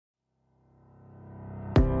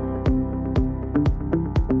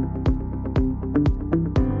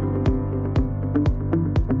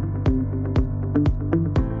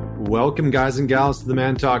Welcome, guys and gals, to the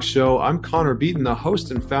Man Talks Show. I'm Connor Beaton, the host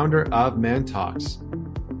and founder of Man Talks.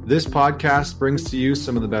 This podcast brings to you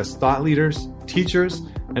some of the best thought leaders, teachers,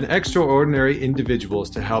 and extraordinary individuals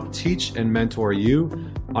to help teach and mentor you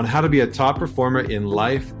on how to be a top performer in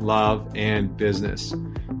life, love, and business.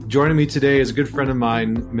 Joining me today is a good friend of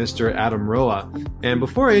mine, Mr. Adam Roa. And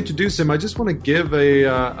before I introduce him, I just want to give a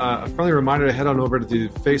friendly reminder to head on over to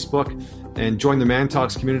Facebook and join the Man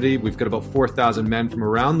Talks community. We've got about 4,000 men from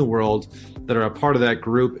around the world that are a part of that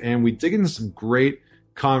group. And we dig into some great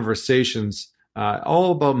conversations,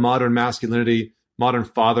 all about modern masculinity, modern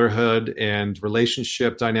fatherhood, and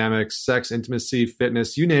relationship dynamics, sex, intimacy,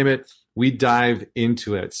 fitness, you name it. We dive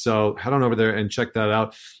into it. So head on over there and check that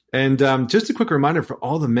out. And just a quick reminder for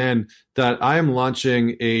all the men that I am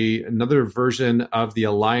launching another version of the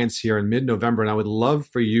Alliance here in mid-November, and I would love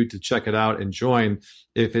for you to check it out and join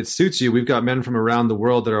if it suits you. We've got men from around the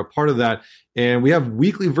world that are a part of that, and we have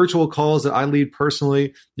weekly virtual calls that I lead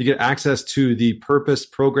personally. You get access to the Purpose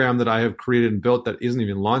program that I have created and built that isn't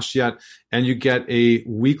even launched yet, and you get a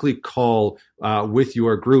weekly call with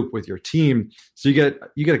your group, with your team. So you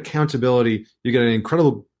get accountability. You get an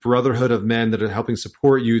incredible brotherhood of men that are helping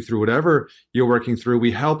support you through whatever you're working through.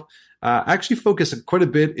 We help actually focus quite a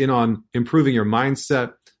bit in on improving your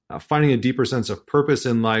mindset, finding a deeper sense of purpose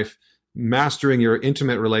in life, mastering your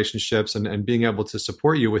intimate relationships and being able to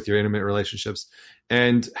support you with your intimate relationships,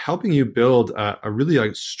 and helping you build a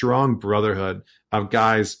really strong brotherhood of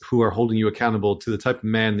guys who are holding you accountable to the type of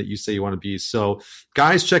man that you say you want to be. So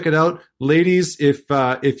guys, check it out. Ladies,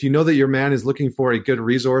 if you know that your man is looking for a good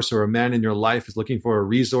resource, or a man in your life is looking for a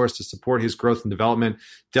resource to support his growth and development,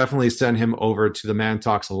 definitely send him over to the Man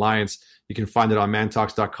Talks Alliance. You can find it on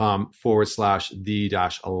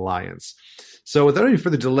mantalks.com/the-alliance. So without any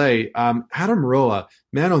further delay, Adam Roa,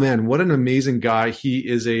 man, oh man, what an amazing guy. He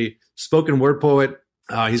is a spoken word poet.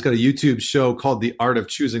 He's got a YouTube show called The Art of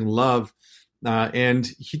Choosing Love. And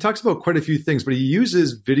he talks about quite a few things, but he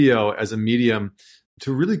uses video as a medium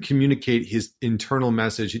to really communicate his internal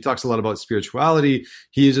message. He talks a lot about spirituality.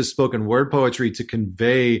 He uses spoken word poetry to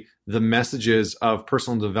convey the messages of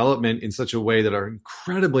personal development in such a way that are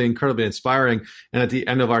incredibly, incredibly inspiring. And at the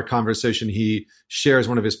end of our conversation, he shares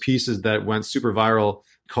one of his pieces that went super viral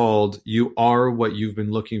called "You Are What You've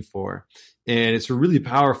Been Looking For." And it's a really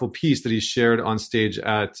powerful piece that he shared on stage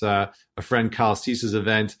at a friend Kyle Cease's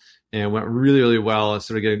event, and went really, really well. It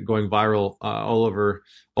started going viral all over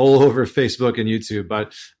Facebook and YouTube.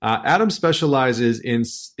 But Adam specializes in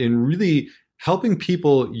really helping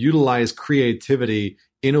people utilize creativity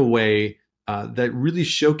in a way that really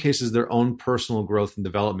showcases their own personal growth and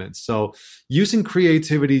development. So using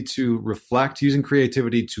creativity to reflect, using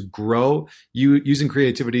creativity to grow, using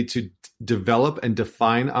creativity to develop and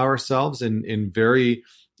define ourselves in very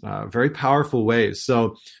powerful ways.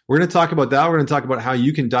 So we're going to talk about that. We're going to talk about how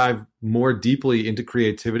you can dive more deeply into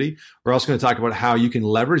creativity. We're also going to talk about how you can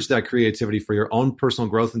leverage that creativity for your own personal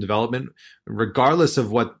growth and development, regardless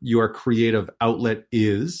of what your creative outlet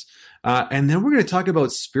is. And then we're going to talk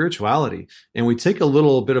about spirituality. And we take a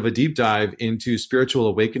little bit of a deep dive into spiritual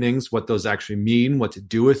awakenings, what those actually mean, what to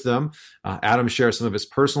do with them. Adam shares some of his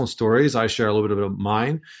personal stories. I share a little bit of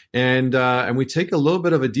mine. And we take a little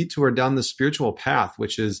bit of a detour down the spiritual path,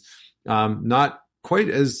 which is not quite,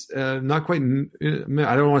 I don't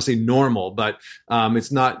want to say normal, but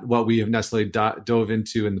it's not what we have necessarily dove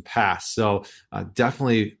into in the past. So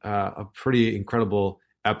definitely a pretty incredible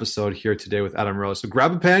episode here today with Adam Roa. So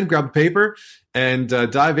grab a pen, grab a paper, and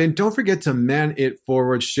dive in. Don't forget to man it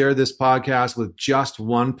forward. Share this podcast with just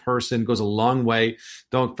one person. It goes a long way.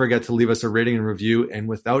 Don't forget to leave us a rating and review. And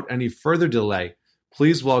without any further delay,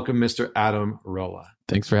 please welcome Mr. Adam Roa.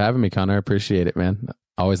 Thanks for having me, Connor. I appreciate it, man.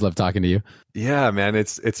 Always love talking to you. Yeah, man.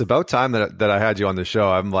 It's about time that I had you on the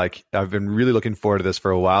show. I've been really looking forward to this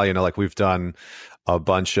for a while. We've done a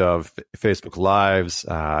bunch of Facebook Lives.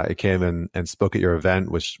 I came and spoke at your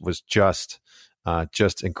event, which was just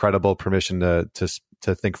incredible. Permission to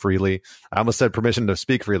think freely. I almost said permission to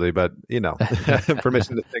speak freely, but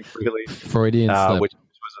permission to think freely. Freudian slip. Which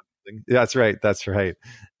was amazing. Yeah, that's right.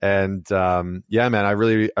 And yeah, man, I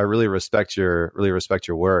really respect your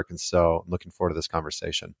work, and so I'm looking forward to this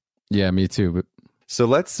conversation. Yeah, me too. So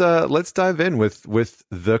let's dive in with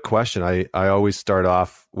the question. I always start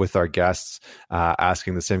off with our guests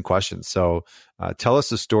asking the same question. So tell us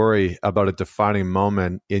a story about a defining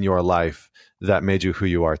moment in your life that made you who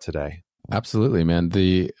you are today. Absolutely, man.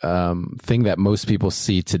 The thing that most people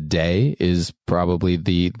see today is probably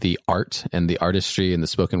the art and the artistry and the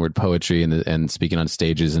spoken word poetry and speaking on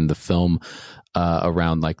stages and the film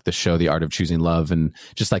around like the show, The Art of Choosing Love, and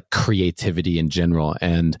just like creativity in general.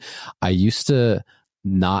 And I used to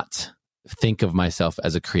not think of myself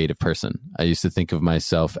as a creative person. I used to think of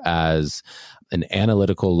myself as an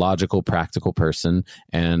analytical, logical, practical person.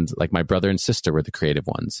 And like my brother and sister were the creative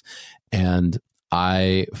ones. And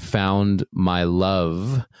I found my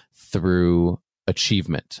love through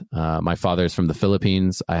achievement. My father is from the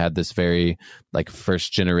Philippines. I had this very like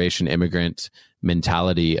first generation immigrant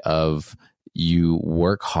mentality of you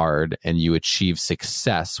work hard and you achieve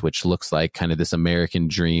success, which looks like kind of this American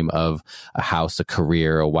dream of a house, a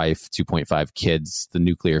career, a wife, 2.5 kids, the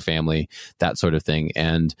nuclear family, that sort of thing.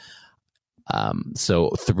 And so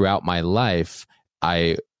throughout my life,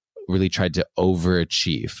 I really tried to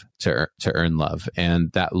overachieve to earn love.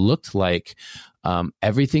 And that looked like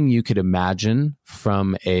everything you could imagine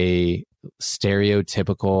from a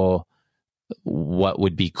stereotypical what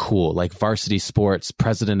would be cool, like varsity sports,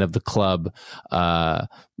 president of the club,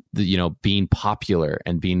 being popular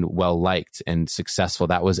and being well liked and successful.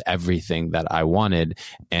 That was everything that I wanted.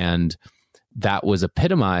 And that was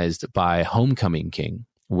epitomized by Homecoming King,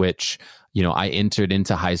 which, I entered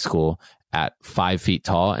into high school at 5 feet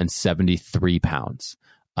tall and 73 pounds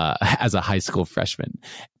as a high school freshman.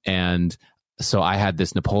 And so I had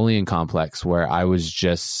this Napoleon complex where I was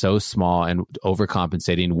just so small and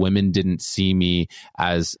overcompensating. Women didn't see me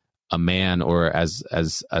as a man or as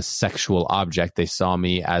a sexual object. They saw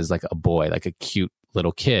me as like a boy, like a cute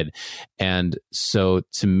little kid. And so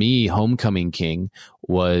to me, Homecoming King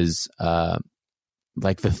was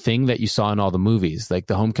like the thing that you saw in all the movies. Like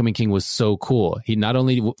the Homecoming King was so cool. He not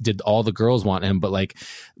only did all the girls want him, but like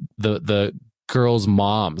the girls'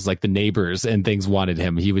 moms, like the neighbors and things wanted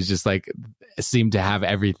him. He was just like, seemed to have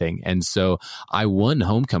everything. And so I won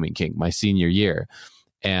Homecoming King my senior year.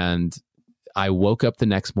 And I woke up the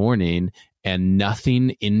next morning and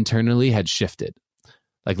nothing internally had shifted.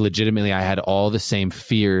 Like legitimately, I had all the same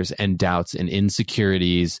fears and doubts and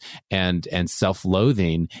insecurities and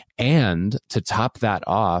self-loathing. And to top that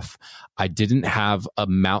off, I didn't have a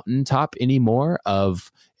mountaintop anymore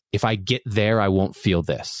of, if I get there, I won't feel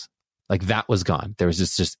this. Like that was gone. There was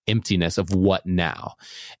just emptiness of what now.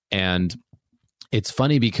 And it's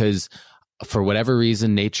funny because for whatever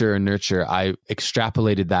reason, nature or nurture, I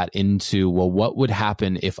extrapolated that into, well, what would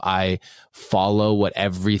happen if I follow what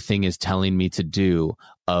everything is telling me to do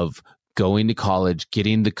of going to college,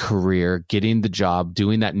 getting the career, getting the job,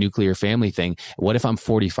 doing that nuclear family thing? What if I'm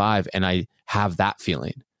 45 and I have that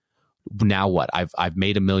feeling? Now what? I've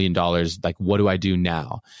made $1 million. Like, what do I do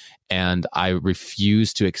now? And I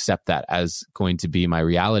refused to accept that as going to be my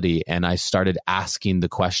reality. And I started asking the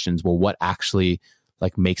questions, well, what actually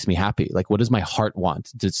like makes me happy? Like, what does my heart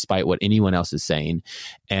want despite what anyone else is saying?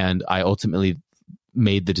 And I ultimately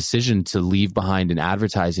made the decision to leave behind an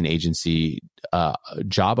advertising agency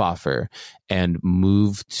job offer and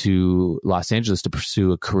move to Los Angeles to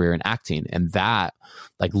pursue a career in acting. And that,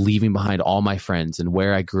 like leaving behind all my friends and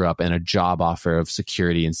where I grew up and a job offer of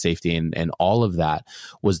security and safety and all of that,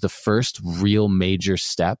 was the first real major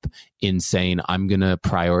step in saying, I'm going to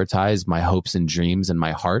prioritize my hopes and dreams and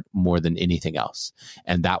my heart more than anything else.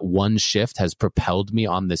 And that one shift has propelled me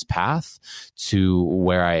on this path to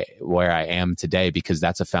where I am today, because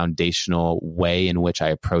that's a foundational way in which I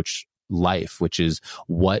approach life, which is,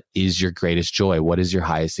 what is your greatest joy? What is your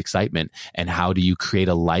highest excitement? And how do you create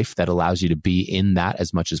a life that allows you to be in that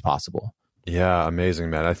as much as possible? Yeah, amazing,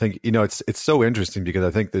 man. I think, it's so interesting because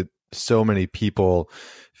I think that so many people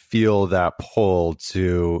feel that pull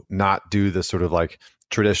to not do the sort of like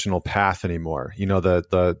traditional path anymore.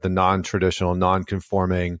 The non-traditional,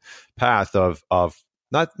 non-conforming path of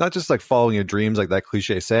not just like following your dreams, like that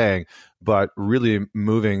cliche saying, but really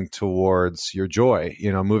moving towards your joy,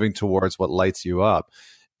 moving towards what lights you up.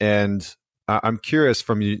 And I'm curious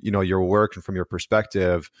from your work and from your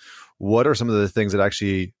perspective, what are some of the things that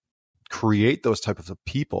actually create those types of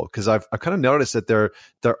people? Because I've kind of noticed that there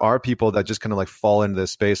are people that just kind of like fall into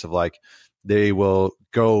this space of like, they will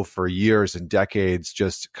go for years and decades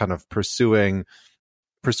just kind of pursuing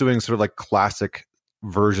sort of like classic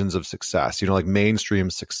versions of success, like mainstream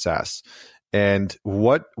success. And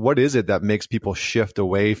what is it that makes people shift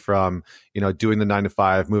away from, doing the 9 to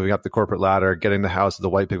 5, moving up the corporate ladder, getting the house with the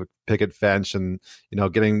white picket fence, and,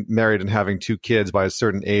 getting married and having 2 kids by a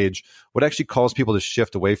certain age? What actually calls people to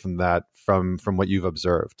shift away from that, from what you've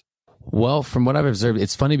observed? Well, from what I've observed,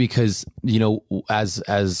 it's funny because,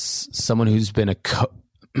 as someone who's been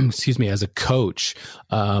as a coach,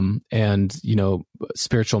 and,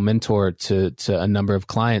 spiritual mentor to a number of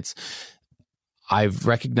clients, I've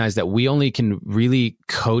recognized that we only can really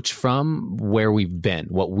coach from where we've been,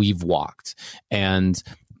 what we've walked. And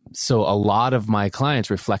so a lot of my clients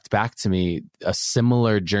reflect back to me a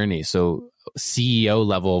similar journey. So CEO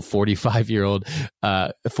level 45-year-old,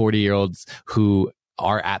 40-year-olds who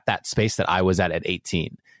are at that space that I was at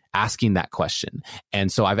 18, asking that question.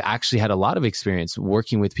 And so I've actually had a lot of experience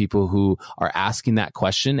working with people who are asking that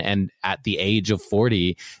question and at the age of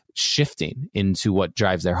 40, shifting into what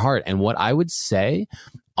drives their heart. And what I would say,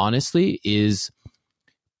 honestly, is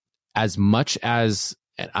as much as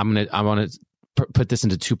I want to put this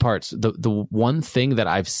into two parts. The one thing that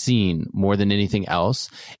I've seen more than anything else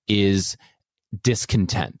is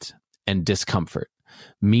discontent and discomfort,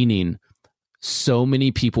 meaning so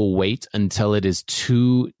many people wait until it is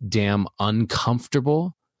too damn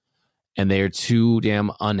uncomfortable and they are too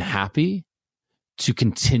damn unhappy to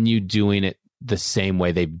continue doing it the same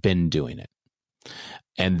way they've been doing it.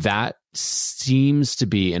 And that seems to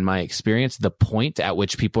be, in my experience, the point at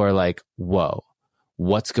which people are like, whoa,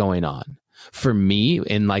 what's going on? For me,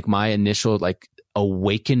 in like my initial like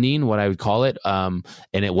awakening, what I would call it, and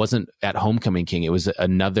it wasn't at Homecoming King, it was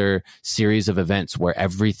another series of events where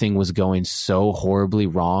everything was going so horribly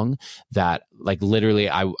wrong that like literally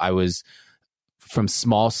I was from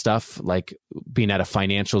small stuff like being at a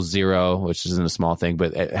financial zero, which isn't a small thing,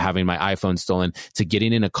 but having my iPhone stolen, to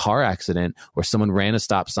getting in a car accident where someone ran a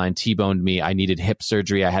stop sign, T-boned me. I needed hip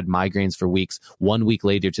surgery. I had migraines for weeks. 1 week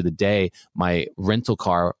later to the day, my rental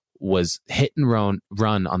car was hit and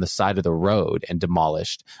run on the side of the road and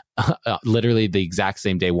demolished. Literally the exact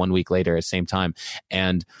same day, 1 week later, at the same time.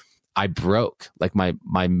 And I broke, like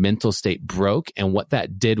my mental state broke. And what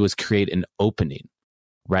that did was create an opening,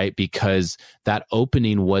 right? Because that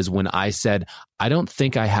opening was when I said, I don't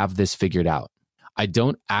think I have this figured out. I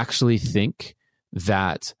don't actually think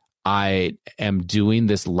that I am doing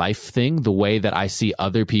this life thing the way that I see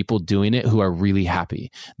other people doing it who are really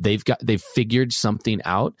happy. They've figured something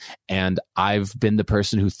out, and I've been the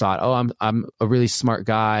person who thought, oh, I'm a really smart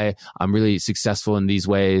guy. I'm really successful in these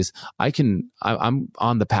ways. I'm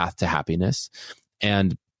on the path to happiness.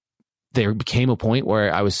 And there became a point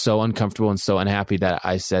where I was so uncomfortable and so unhappy that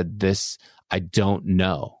I said, this, I don't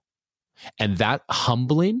know. And that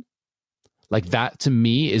humbling, like that to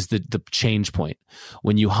me is the change point.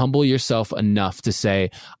 When you humble yourself enough to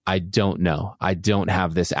say, I don't know. I don't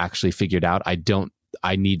have this actually figured out.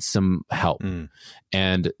 I need some help.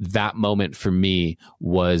 And that moment for me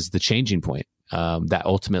was the changing point. That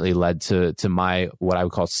ultimately led to my, what I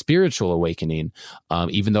would call spiritual awakening.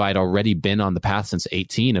 Even though I'd already been on the path since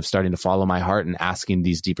 18 of starting to follow my heart and asking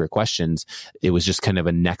these deeper questions, it was just kind of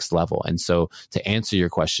a next level. And so to answer your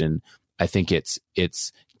question, I think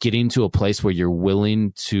it's getting to a place where you're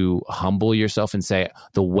willing to humble yourself and say,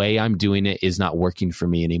 the way I'm doing it is not working for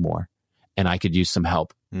me anymore, and I could use some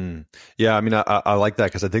help. Yeah, I mean, I like that,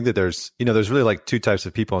 because I think that there's really like two types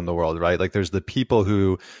of people in the world, right? Like there's the people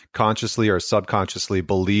who consciously or subconsciously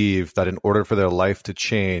believe that in order for their life to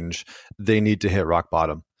change, they need to hit rock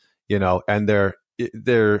bottom, and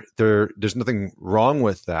there's nothing wrong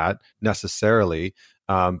with that necessarily.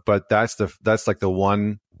 But that's like the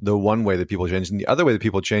one way that people change. And the other way that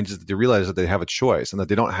people change is that they realize that they have a choice and that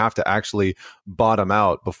they don't have to actually bottom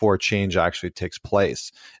out before change actually takes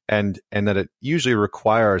place. And that it usually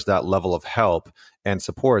requires that level of help and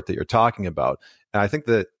support that you're talking about. And I think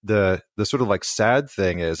that the sort of like sad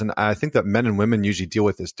thing is, and I think that men and women usually deal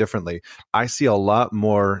with this differently. I see a lot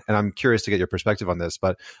more, and I'm curious to get your perspective on this,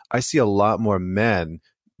 but I see a lot more men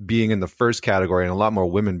being in the first category and a lot more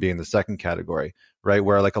women being in the second category, right?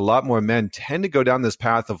 Where like a lot more men tend to go down this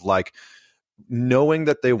path of like knowing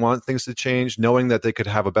that they want things to change, knowing that they could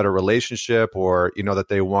have a better relationship, or, that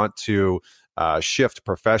they want to shift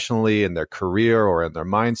professionally in their career or in their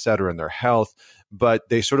mindset or in their health, but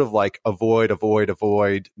they sort of like avoid,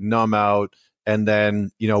 numb out. And then,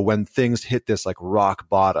 when things hit this like rock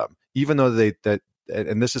bottom, even though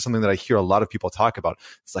and this is something that I hear a lot of people talk about.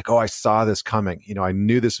 It's like, oh, I saw this coming. I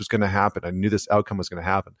knew this was going to happen. I knew this outcome was going to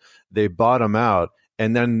happen. They bottom out.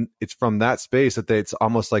 And then it's from that space that it's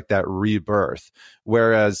almost like that rebirth.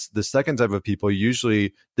 Whereas the second type of people,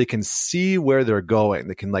 usually they can see where they're going.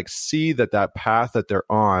 They can like see that path that they're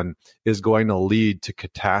on is going to lead to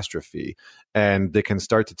catastrophe. And they can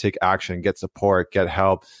start to take action, get support, get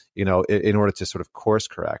help, in order to sort of course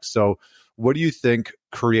correct. So what do you think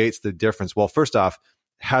creates the difference? Well, first off,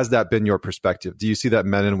 has that been your perspective? Do you see that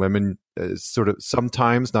men and women sort of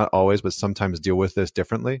sometimes, not always, but sometimes deal with this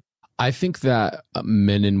differently? I think that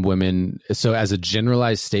men and women, so as a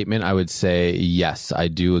generalized statement, I would say, yes, I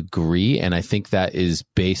do agree. And I think that is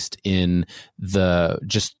based in the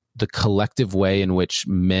collective way in which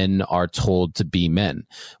men are told to be men.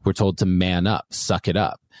 We're told to man up, suck it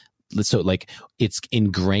up. So like it's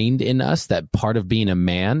ingrained in us that part of being a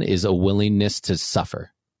man is a willingness to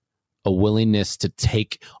suffer, a willingness to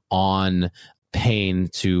take on pain,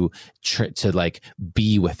 to like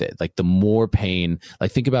be with it. Like the more pain,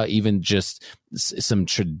 like think about even just some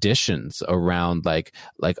traditions around like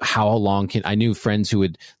how long can, I knew friends who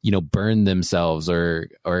would, burn themselves or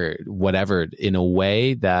whatever in a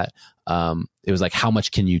way that it was like, how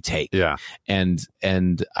much can you take? Yeah. And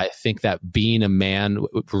I think that being a man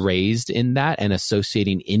raised in that and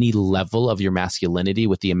associating any level of your masculinity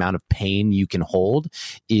with the amount of pain you can hold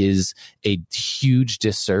is a huge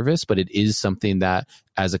disservice, but it is something that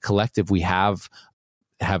as a collective we have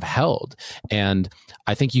held. And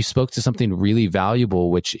I think you spoke to something really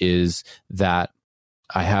valuable, which is that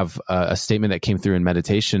I have a statement that came through in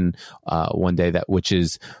meditation one day, which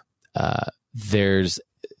is there's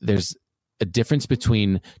a difference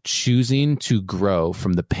between choosing to grow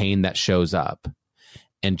from the pain that shows up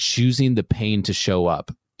and choosing the pain to show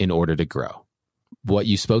up in order to grow. What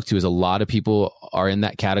you spoke to is a lot of people are in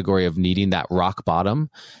that category of needing that rock bottom,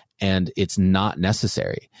 and it's not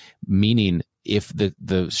necessary. Meaning, if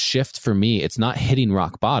the shift for me, it's not hitting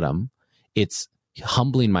rock bottom, it's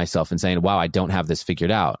humbling myself and saying, wow, I don't have this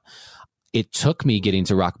figured out. It took me getting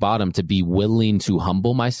to rock bottom to be willing to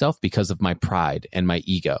humble myself because of my pride and my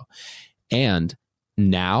ego. And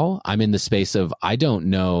now I'm in the space of, I don't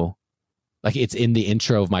know, like it's in the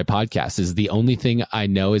intro of my podcast, is the only thing I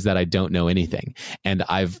know is that I don't know anything. And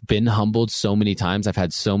I've been humbled so many times. I've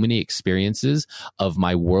had so many experiences of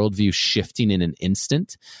my worldview shifting in an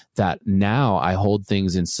instant that now I hold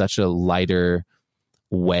things in such a lighter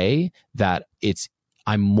way that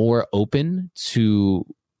I'm more open to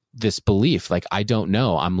this belief. Like, I don't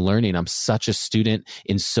know. I'm learning. I'm such a student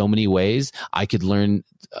in so many ways. I could learn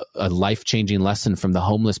a life-changing lesson from the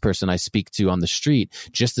homeless person I speak to on the street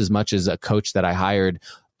just as much as a coach that I hired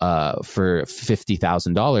for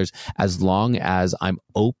 $50,000, as long as I'm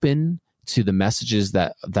open to the messages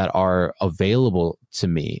that are available to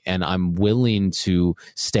me, and I'm willing to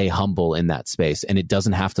stay humble in that space. And it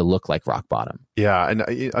doesn't have to look like rock bottom. Yeah. And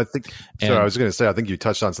I think, I was going to say, I think you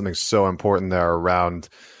touched on something so important there around,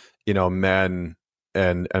 men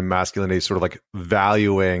and masculinity, sort of like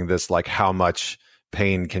valuing this, like how much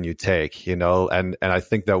pain can you take, and I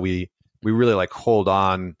think that we really like hold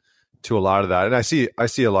on to a lot of that. And I see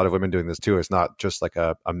a lot of women doing this too. It's not just like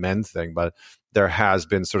a men thing, but there has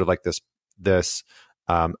been sort of like this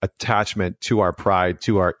attachment to our pride,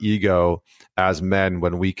 to our ego as men,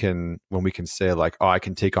 when we can say like, oh, I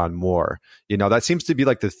can take on more. That seems to be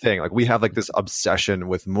like the thing. Like we have like this obsession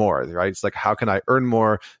with more, right? It's like, how can I earn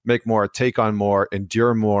more, make more, take on more,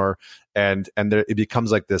 endure more? And there, it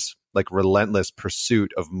becomes like this like relentless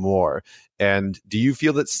pursuit of more. And do you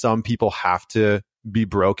feel that some people have to be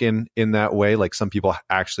broken in that way? Like some people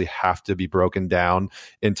actually have to be broken down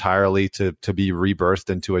entirely to be rebirthed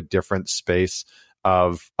into a different space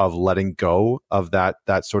of letting go of that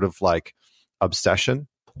sort of like obsession?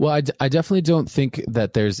 Well, I definitely don't think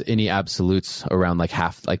that there's any absolutes around like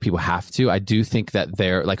people have to. I do think that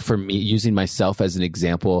they're like, for me, using myself as an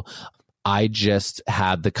example, I just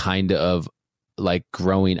had the kind of like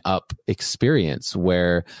growing up experience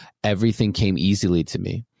where everything came easily to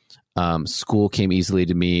me. School came easily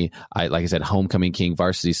to me. Like I said, homecoming king,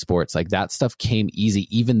 varsity sports, like that stuff came easy,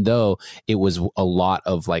 even though it was a lot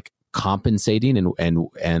of like compensating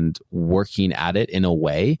and working at it in a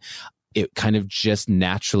way. It kind of just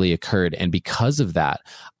naturally occurred. And because of that,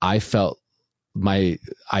 I felt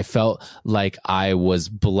like I was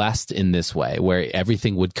blessed in this way where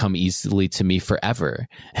everything would come easily to me forever.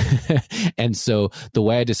 And so the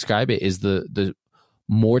way I describe it is the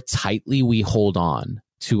more tightly we hold on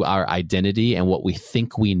to our identity and what we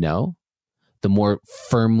think we know, the more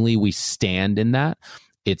firmly we stand in that.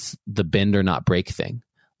 It's the bend or not break thing.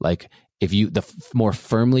 Like the more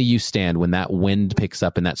firmly you stand, when that wind picks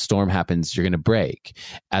up and that storm happens, you're going to break,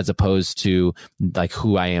 as opposed to like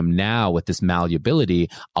who I am now with this malleability,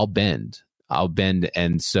 I'll bend.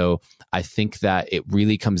 And so I think that it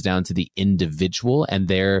really comes down to the individual and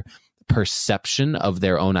their perception of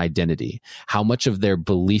their own identity. How much of their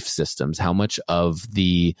belief systems, how much of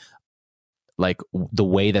the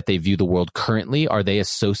way that they view the world currently are they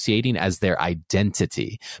associating as their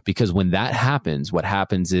identity? Because when that happens, what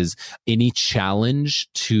happens is any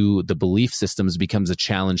challenge to the belief systems becomes a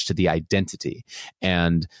challenge to the identity.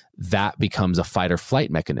 And that becomes a fight or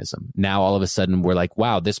flight mechanism. Now, all of a sudden, we're like,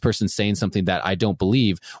 wow, this person's saying something that I don't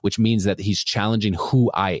believe, which means that he's challenging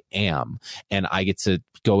who I am. And I get to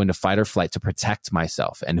go into fight or flight to protect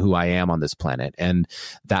myself and who I am on this planet. And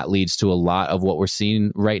that leads to a lot of what we're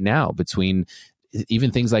seeing right now between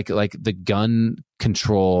even things like the gun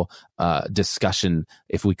control discussion,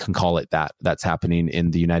 if we can call it that, that's happening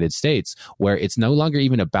in the United States, where it's no longer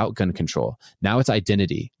even about gun control. Now it's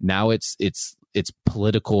identity. Now it's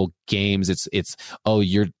political games. It's oh,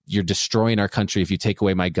 you're destroying our country if you take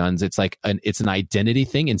away my guns. It's like it's an identity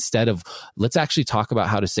thing, instead of let's actually talk about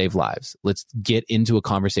how to save lives. Let's get into a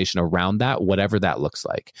conversation around that, whatever that looks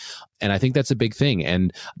like. And I think that's a big thing.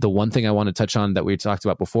 And the one thing I want to touch on that we talked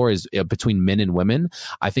about before is between men and women.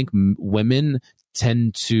 I think women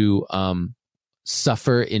tend to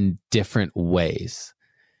suffer in different ways,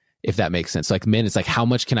 if that makes sense. Like men, it's like, how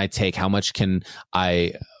much can I take? How much can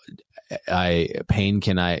pain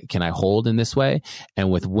can I hold in this way? And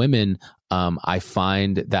with women, I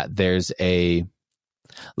find that there's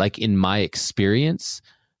like in my experience,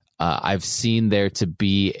 I've seen there to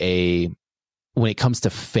be when it comes to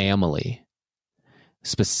family,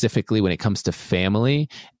 specifically when it comes to family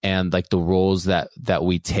and like the roles that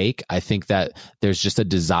we take, I think that there's just a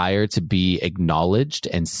desire to be acknowledged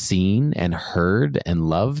and seen and heard and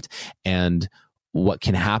loved. And what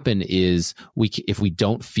can happen is if we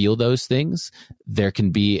don't feel those things, there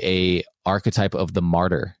can be a archetype of the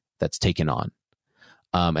martyr that's taken on.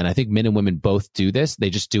 And I think men and women both do this. They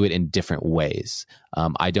just do it in different ways.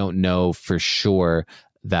 I don't know for sure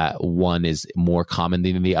that one is more common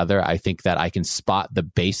than the other. I think that I can spot the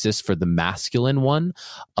basis for the masculine one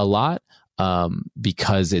a lot,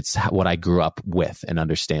 because it's what I grew up with and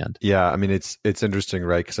understand. Yeah, I mean, it's interesting,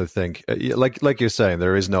 right? Because I think, like you're saying,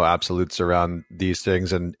 there is no absolutes around these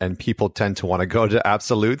things, and people tend to want to go to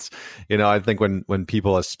absolutes. You know, I think when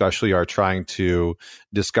people especially are trying to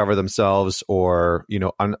discover themselves, or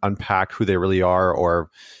unpack who they really are,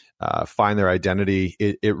 or find their identity,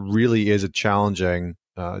 it really is a challenging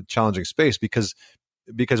space, because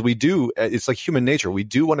we do, it's like human nature. We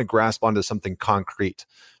do want to grasp onto something concrete,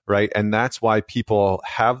 right? And that's why people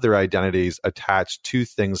have their identities attached to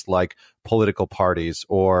things like political parties,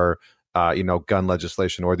 or gun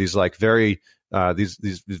legislation, or these like very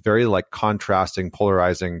these very like contrasting,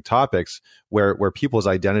 polarizing topics where people's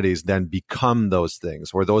identities then become those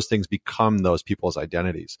things, or those things become those people's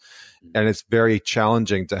identities. And it's very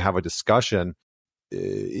challenging to have a discussion.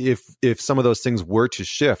 If some of those things were to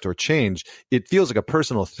shift or change, it feels like a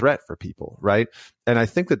personal threat for people, right? And I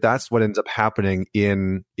think that that's what ends up happening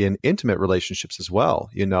in intimate relationships as well,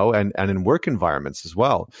 and in work environments as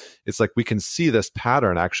well. It's like we can see this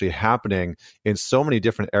pattern actually happening in so many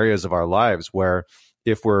different areas of our lives, where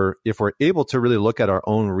if we're able to really look at our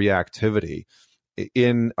own reactivity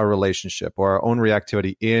in a relationship, or our own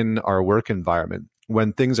reactivity in our work environment,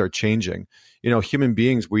 when things are changing, human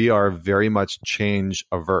beings, we are very much change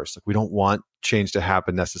averse. Like, we don't want change to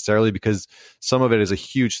happen necessarily, because some of it is a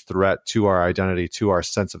huge threat to our identity, to our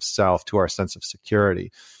sense of self, to our sense of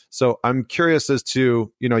security. So I'm curious as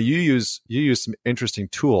to, you use some interesting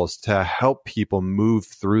tools to help people move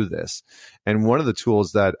through this. And one of the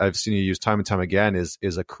tools that I've seen you use time and time again is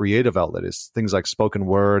a creative outlet, is things like spoken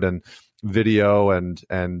word and video and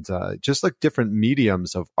just like different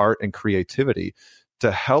mediums of art and creativity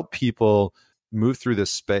to help people move through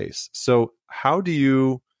this space. So how do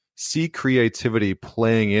you see creativity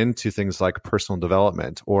playing into things like personal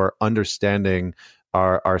development or understanding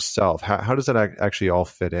ourself? How does that actually all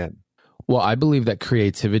fit in? Well, I believe that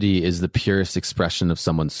creativity is the purest expression of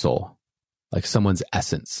someone's soul, like someone's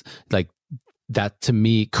essence. Like that, to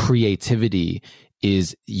me, creativity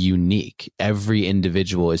is unique. Every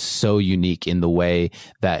individual is so unique in the way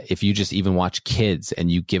that if you just even watch kids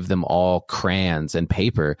and you give them all crayons and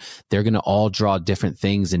paper, they're going to all draw different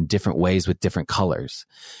things in different ways with different colors.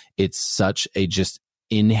 It's such a just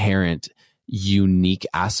inherent unique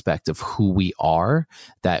aspect of who we are,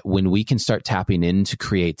 that when we can start tapping into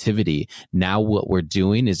creativity, now what we're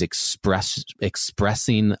doing is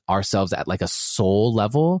expressing ourselves at like a soul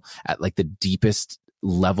level, at like the deepest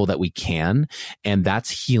level that we can. And that's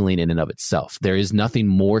healing in and of itself. There is nothing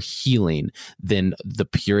more healing than the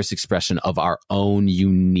purest expression of our own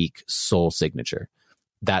unique soul signature.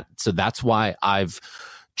 So that's why I've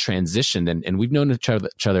transitioned, and we've known each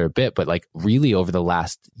other a bit, but like really over the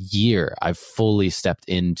last year, I've fully stepped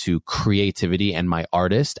into creativity and my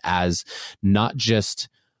artist as not just,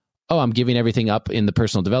 I'm giving everything up in the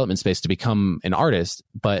personal development space to become an artist,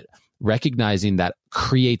 but recognizing that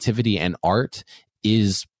creativity and art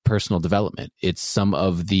is personal development. It's some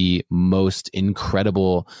of the most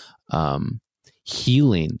incredible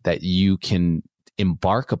healing that you can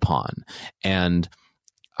embark upon. And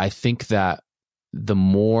I think that the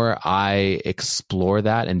more I explore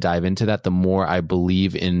that and dive into that, the more I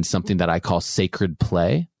believe in something that I call sacred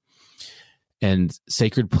play. And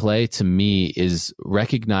sacred play to me is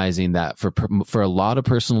recognizing that for a lot of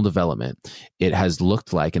personal development, it has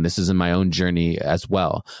looked like, and this is in my own journey as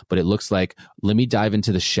well, but it looks like, let me dive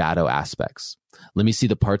into the shadow aspects. Let me see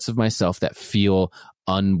the parts of myself that feel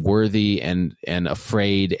unworthy and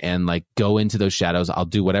afraid, and like go into those shadows. I'll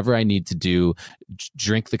do whatever I need to do,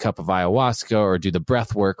 drink the cup of ayahuasca or do the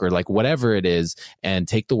breath work or like whatever it is, and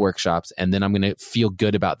take the workshops. And then I'm going to feel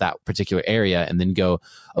good about that particular area and then go,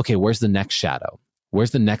 okay, where's the next shadow?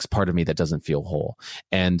 Where's the next part of me that doesn't feel whole?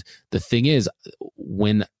 And the thing is,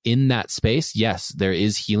 when in that space, yes, there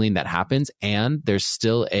is healing that happens, and there's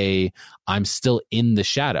still I'm still in the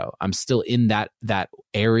shadow. I'm still in that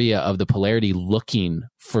area of the polarity looking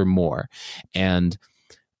for more. And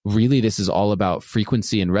really, this is all about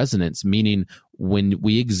frequency and resonance, meaning when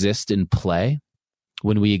we exist in play,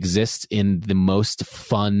 when we exist in the most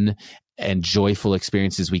fun and joyful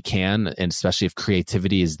experiences we can, and especially if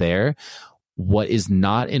creativity is there, what is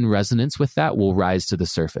not in resonance with that will rise to the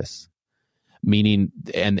surface. Meaning,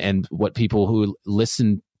 and what people who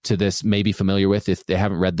listen to this may be familiar with, if they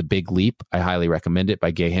haven't read The Big Leap, I highly recommend it,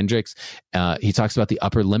 by Gay Hendricks. He talks about the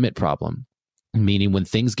upper limit problem, meaning when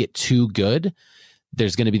things get too good,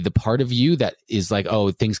 there's going to be the part of you that is like,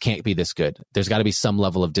 oh, things can't be this good. There's got to be some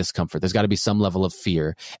level of discomfort. There's got to be some level of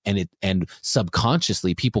fear. And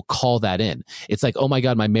subconsciously, people call that in. It's like, oh my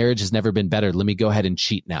God, my marriage has never been better. Let me go ahead and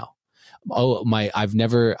cheat now. Oh, I've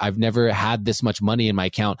never had this much money in my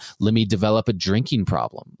account. Let me develop a drinking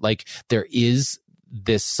problem. Like, there is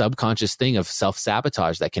this subconscious thing of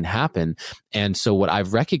self-sabotage that can happen. And so what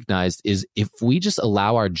I've recognized is, if we just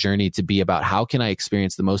allow our journey to be about how can I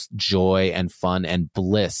experience the most joy and fun and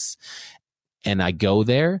bliss, and I go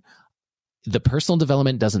there, the personal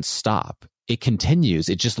development doesn't stop. It continues.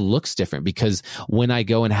 It just looks different, because when I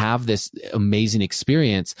go and have this amazing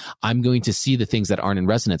experience, I'm going to see the things that aren't in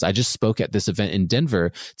resonance. I just spoke at this event in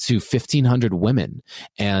Denver to 1,500 women,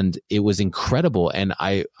 and it was incredible. And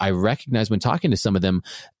I recognized when talking to some of them,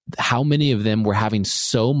 how many of them were having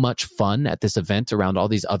so much fun at this event around all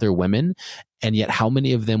these other women, and yet how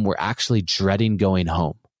many of them were actually dreading going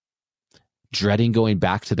home, dreading going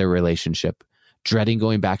back to their relationship, dreading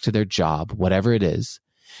going back to their job, whatever it is.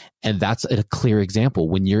 And that's a clear example.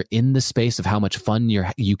 When you're in the space of how much fun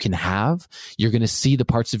you can have, you're going to see the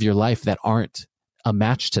parts of your life that aren't a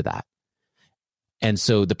match to that. And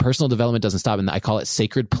so the personal development doesn't stop. And I call it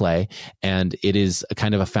sacred play. And it is a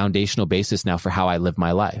kind of a foundational basis now for how I live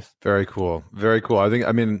my life. Very cool. Very cool.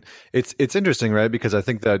 I mean, it's interesting, right? Because I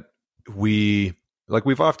think that we've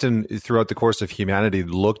often throughout the course of humanity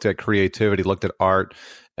looked at creativity, looked at art,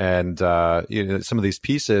 and some of these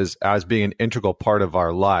pieces as being an integral part of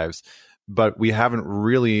our lives, but we haven't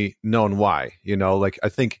really known why. I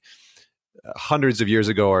think hundreds of years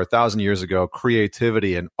ago or 1,000 years ago,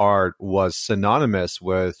 creativity and art was synonymous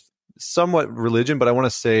with somewhat religion, but I want to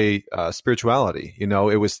say spirituality.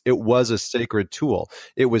 It was a sacred tool.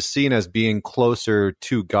 It was seen as being closer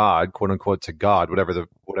to God, quote unquote, to God,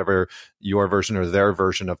 whatever your version or their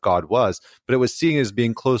version of God was. But it was seen as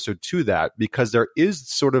being closer to that, because there is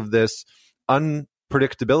sort of this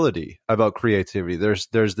unpredictability about creativity. There's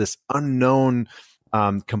this unknown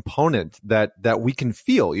component that we can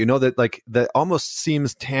feel, that almost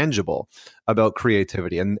seems tangible about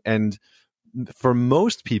creativity. And for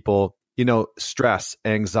most people, stress,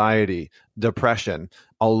 anxiety, depression,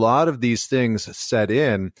 a lot of these things set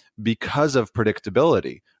in because of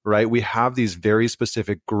predictability, right? We have these very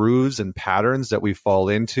specific grooves and patterns that we fall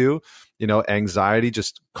into. Anxiety,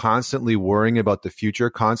 just constantly worrying about the future,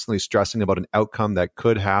 constantly stressing about an outcome that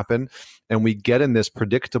could happen. And we get in this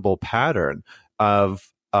predictable pattern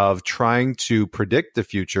of trying to predict the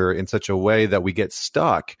future in such a way that we get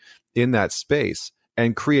stuck in that space.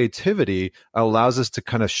 And creativity allows us to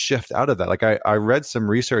kind of shift out of that. Like I read some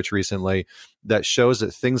research recently that shows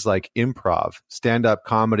that things like improv, stand-up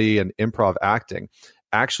comedy, and improv acting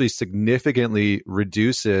actually significantly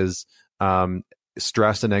reduces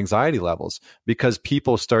stress and anxiety levels, because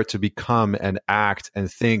people start to become and act and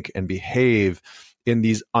think and behave in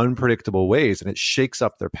these unpredictable ways, and it shakes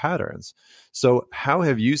up their patterns. So how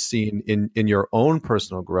have you seen in your own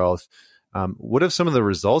personal growth, what are some of the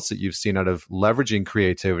results that you've seen out of leveraging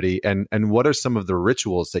creativity, and what are some of the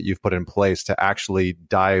rituals that you've put in place to actually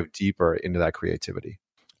dive deeper into that creativity?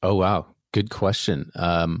 Oh, wow. Good question.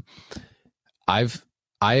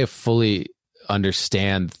 I fully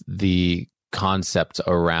understand the concept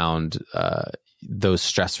around those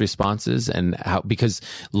stress responses, and how, because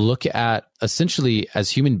look at, essentially, as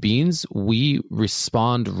human beings, we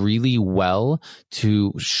respond really well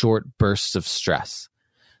to short bursts of stress.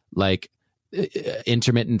 Like,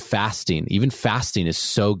 intermittent fasting. Even fasting is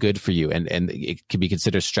so good for you, and it can be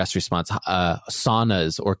considered stress response.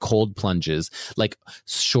 Saunas or cold plunges, like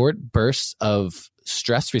short bursts of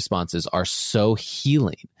stress responses, are so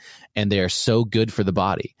healing, and they are so good for the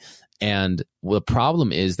body. And the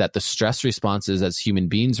problem is that the stress responses as human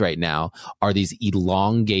beings right now are these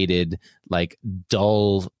elongated, like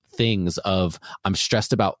dull things of, I'm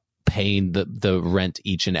stressed about paying the rent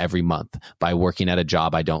each and every month by working at a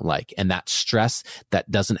job I don't like. And that stress that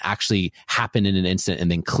doesn't actually happen in an instant and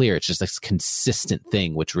then clear. It's just this consistent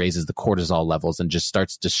thing, which raises the cortisol levels and just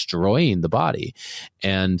starts destroying the body.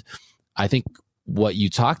 And I think what you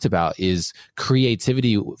talked about is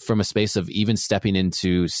creativity from a space of even stepping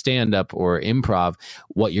into stand-up or improv.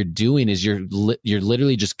 What you're doing is you're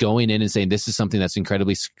literally just going in and saying, this is something that's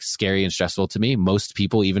incredibly scary and stressful to me. Most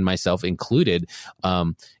people, even myself included,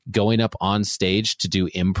 going up on stage to do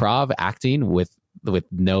improv acting with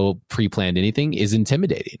no pre-planned anything is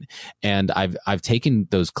intimidating. And I've taken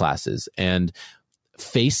those classes, and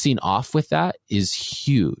facing off with that is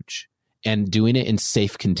huge. And doing it in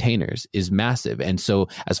safe containers is massive. And so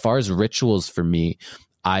as far as rituals for me,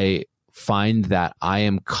 I find that I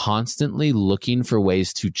am constantly looking for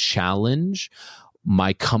ways to challenge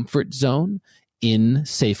my comfort zone in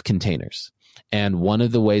safe containers. And one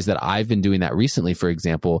of the ways that I've been doing that recently, for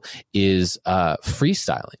example, is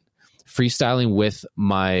freestyling with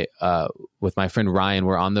my friend Ryan.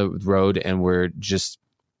 We're on the road and we're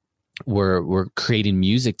creating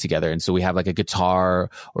music together. And so we have like a guitar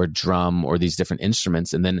or drum or these different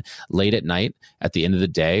instruments. And then late at night, at the end of the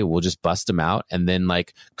day, we'll just bust them out and then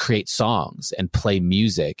like create songs and play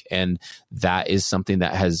music. And that is something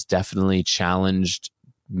that has definitely challenged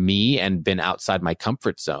me and been outside my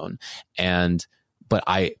comfort zone. But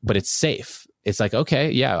it's safe. It's like,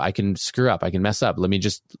 okay, yeah, I can screw up. I can mess up.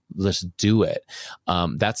 Let's do it.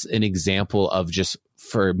 That's an example of just,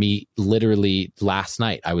 for me, literally last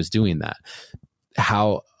night, I was doing that.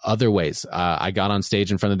 How other ways, I got on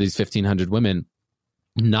stage in front of these 1,500 women,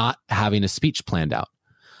 not having a speech planned out,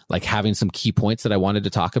 like having some key points that I wanted to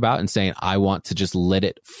talk about and saying, I want to just let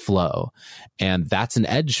it flow. And that's an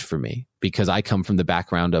edge for me because I come from the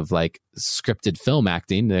background of like scripted film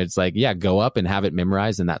acting. It's like, yeah, go up and have it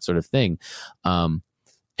memorized and that sort of thing. And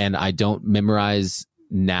I don't memorize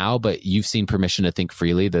now, but you've seen Permission to Think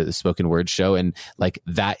Freely, the spoken word show. And like,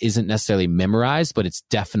 that isn't necessarily memorized, but it's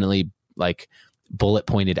definitely like bullet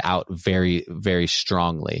pointed out very, very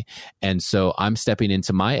strongly. And so I'm stepping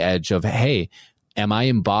into my edge of, hey, am I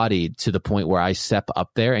embodied to the point where I step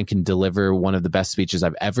up there and can deliver one of the best speeches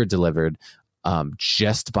I've ever delivered,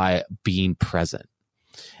 just by being present?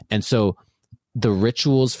 And so the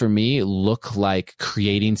rituals for me look like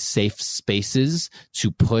creating safe spaces to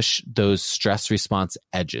push those stress response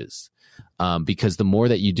edges. Because the more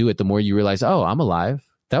that you do it, the more you realize, oh, I'm alive.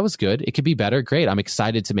 That was good. It could be better. Great. I'm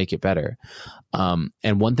excited to make it better.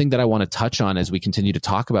 And one thing that I want to touch on as we continue to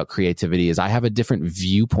talk about creativity is I have a different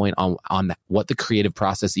viewpoint on what the creative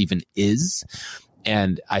process even is.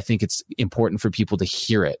 And I think it's important for people to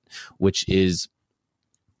hear it, which is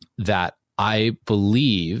that I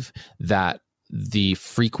believe that the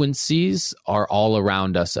frequencies are all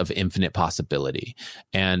around us of infinite possibility.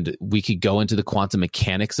 And we could go into the quantum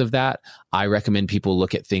mechanics of that. I recommend people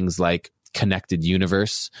look at things like Connected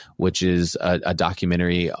Universe, which is a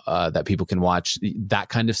documentary that people can watch, that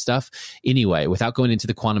kind of stuff. Anyway, without going into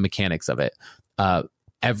the quantum mechanics of it,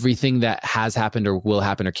 everything that has happened or will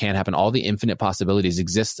happen or can happen, all the infinite possibilities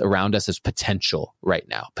exist around us as potential right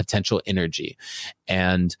now, potential energy.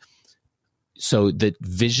 And so the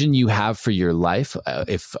vision you have for your life,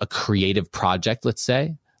 if a creative project, let's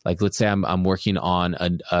say I'm working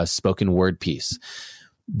on a spoken word piece,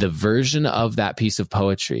 the version of that piece of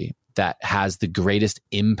poetry that has the greatest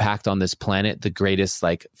impact on this planet, the greatest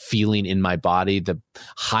like feeling in my body, the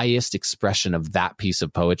highest expression of that piece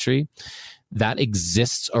of poetry, that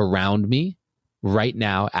exists around me right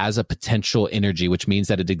now as a potential energy, which means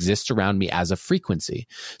that it exists around me as a frequency.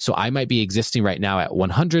 So I might be existing right now at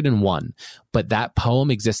 101, but that poem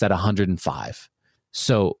exists at 105.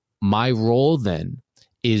 So my role then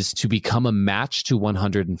is to become a match to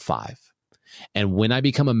 105. And when I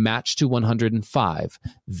become a match to 105,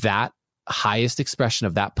 that highest expression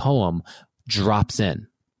of that poem drops in.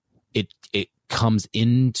 It comes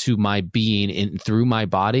into my being, in through my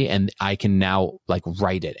body, and I can now like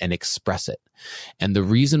write it and express it. And the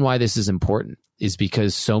reason why this is important is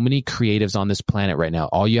because so many creatives on this planet right now,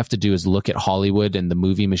 all you have to do is look at Hollywood and the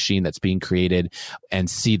movie machine that's being created and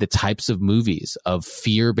see the types of movies, of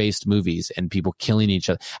fear-based movies and people killing each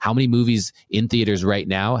other. How many movies in theaters right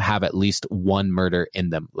now have at least one murder in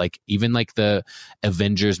them? Like even like the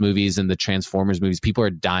Avengers movies and the Transformers movies, people are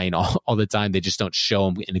dying all the time. They just don't show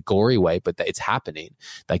them in a gory way, but it's happening,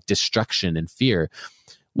 like destruction and fear.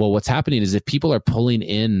 Well, what's happening is if people are pulling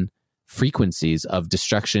in frequencies of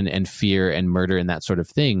destruction and fear and murder and that sort of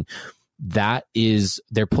thing, they're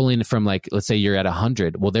pulling from, like, let's say you're at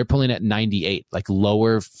 100. Well, they're pulling at 98, like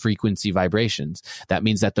lower frequency vibrations. That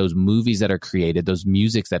means that those movies that are created, those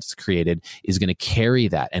musics that's created is going to carry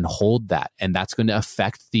that and hold that. And that's going to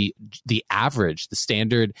affect the average, the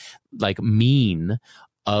standard, like mean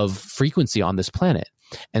of frequency on this planet.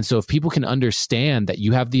 And so if people can understand that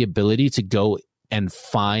you have the ability to go and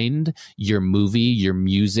find your movie, your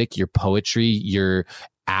music, your poetry, your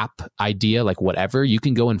app idea, like whatever, you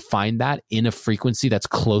can go and find that in a frequency that's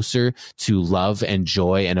closer to love and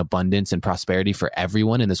joy and abundance and prosperity for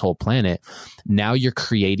everyone in this whole planet. Now you're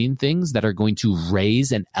creating things that are going to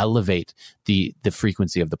raise and elevate the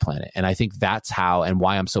frequency of the planet. And I think that's how, and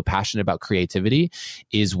why I'm so passionate about creativity,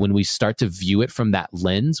 is when we start to view it from that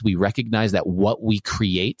lens, we recognize that what we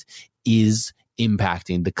create is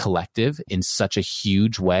impacting the collective in such a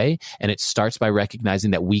huge way. And it starts by recognizing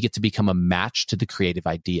that we get to become a match to the creative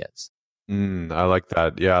ideas. I like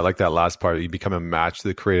that. Yeah, I like that last part. You become a match to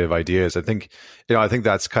the creative ideas. I think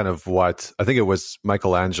that's kind of what, I think it was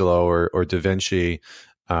Michelangelo or Da Vinci.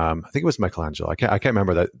 I think it was Michelangelo. I can't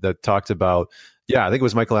remember that talked about, I think it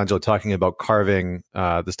was Michelangelo talking about carving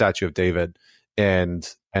the statue of David. And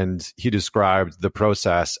he described the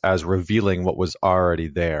process as revealing what was already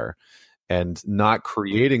there. And not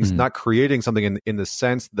creating something in the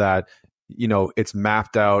sense that, it's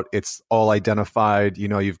mapped out, it's all identified,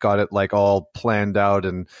 you've got it like all planned out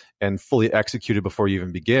and fully executed before you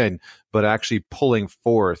even begin, but actually pulling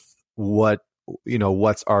forth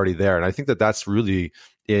what's already there. And I think that that's really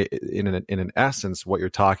in an essence what you're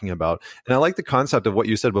talking about. And I like the concept of what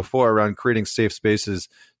you said before around creating safe spaces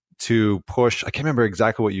to push, I can't remember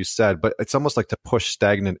exactly what you said, but it's almost like to push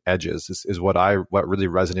stagnant edges is what really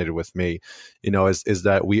resonated with me, is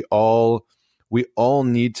that we all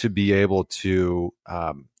need to be able to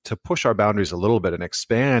push our boundaries a little bit and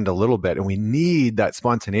expand a little bit. And we need that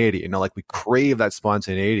spontaneity, like we crave that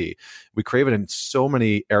spontaneity. We crave it in so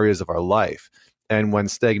many areas of our life. And when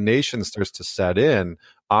stagnation starts to set in,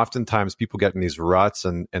 oftentimes people get in these ruts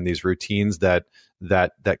and these routines that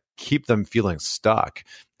keep them feeling stuck.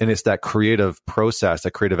 And it's that creative process,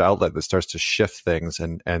 that creative outlet that starts to shift things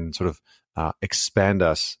and sort of expand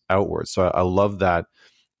us outwards. So I love that.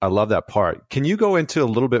 I love that part. Can you go into a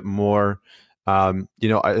little bit more?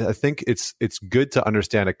 I think it's good to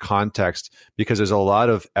understand a context, because there's a lot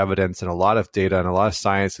of evidence and a lot of data and a lot of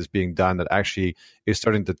science is being done that actually is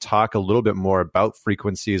starting to talk a little bit more about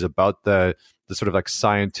frequencies, about the sort of like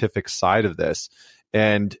scientific side of this.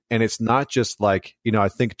 And it's not just like, I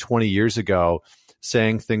think 20 years ago,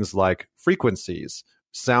 saying things like frequencies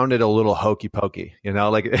sounded a little hokey pokey,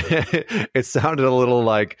 like it sounded a little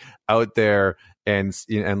like out there and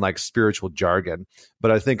like spiritual jargon.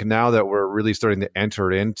 But I think now that we're really starting to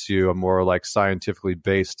enter into a more like scientifically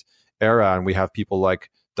based era, and we have people like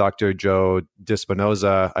Dr. Joe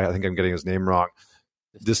Dispenza, I think I'm getting his name wrong,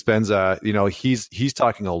 Dispenza, he's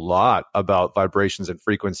talking a lot about vibrations and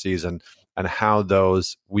frequencies and how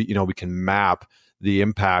those we can map the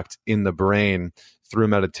impact in the brain through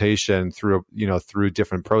meditation, through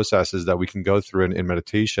different processes that we can go through in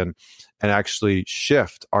meditation, and actually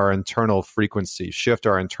shift our internal frequency, shift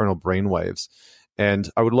our internal brain waves. And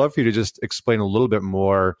I would love for you to just explain a little bit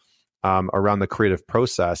more around the creative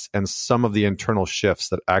process and some of the internal shifts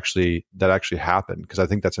that actually happen, because I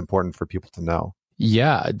think that's important for people to know.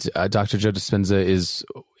 Yeah, Dr. Joe Dispenza is,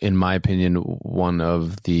 in my opinion, one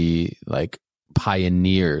of the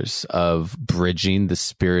pioneers of bridging the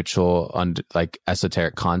spiritual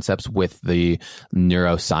esoteric concepts with the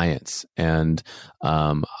neuroscience. And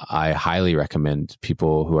I highly recommend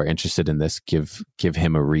people who are interested in this give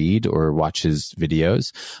him a read or watch his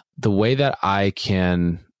videos. The way that I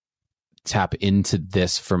can tap into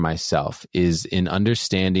this for myself is in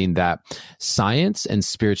understanding that science and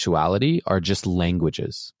spirituality are just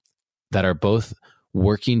languages that are both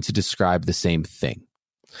working to describe the same thing.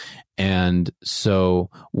 And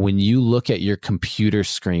so when you look at your computer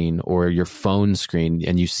screen or your phone screen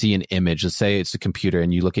and you see an image, let's say it's a computer,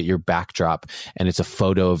 and you look at your backdrop and it's a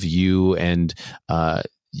photo of you and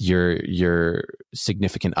your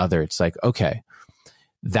significant other, it's like, okay,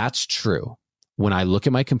 that's true. When I look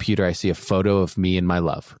at my computer, I see a photo of me and my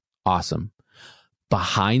love. Awesome.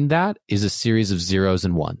 Behind that is a series of zeros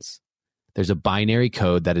and ones. There's a binary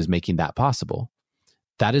code that is making that possible.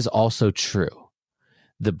 That is also true.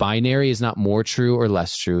 The binary is not more true or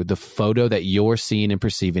less true. The photo that you're seeing and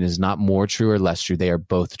perceiving is not more true or less true. They are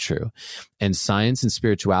both true. And science and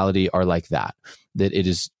spirituality are like that.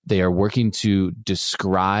 They are working to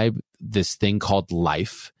describe this thing called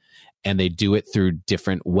life, and they do it through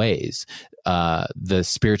different ways. The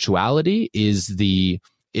spirituality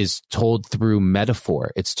is told through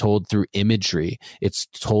metaphor. It's told through imagery. It's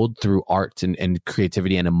told through art and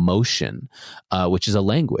creativity and emotion, which is a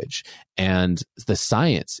language. And the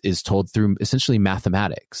science is told through essentially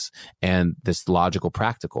mathematics and this logical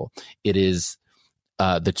practical. It is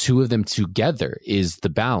the two of them together is the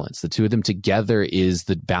balance. The two of them together is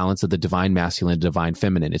the balance of the divine masculine and divine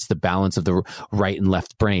feminine. It's the balance of the right and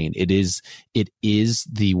left brain. It is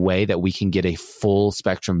the way that we can get a full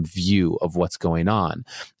spectrum view of what's going on.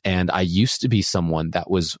 And I used to be someone that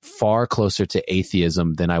was far closer to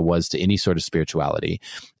atheism than I was to any sort of spirituality.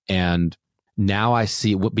 And now I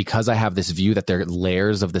see, because I have this view that they're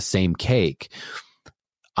layers of the same cake,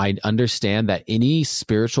 I understand that any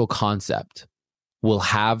spiritual concept will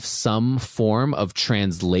have some form of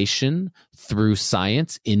translation through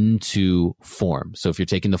science into form. So if you're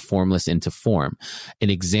taking the formless into form,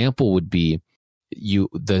 an example would be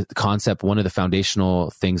the concept. One of the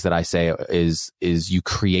foundational things that I say is you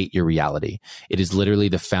create your reality. It is literally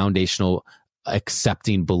the foundational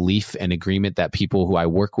accepting belief and agreement that people who I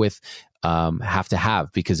work with have to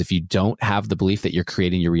have, because if you don't have the belief that you're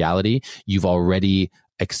creating your reality, you've already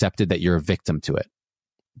accepted that you're a victim to it.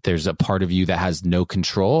 There's a part of you that has no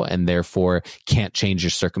control and therefore can't change your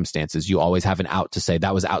circumstances. You always have an out to say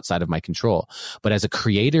that was outside of my control. But as a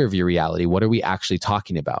creator of your reality, what are we actually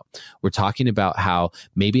talking about? We're talking about how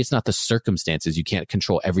maybe it's not the circumstances. You can't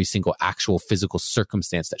control every single actual physical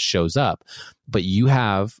circumstance that shows up, but you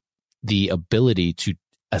have the ability to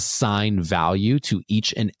assign value to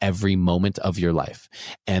each and every moment of your life.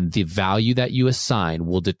 And the value that you assign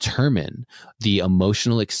will determine the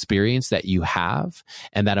emotional experience that you have.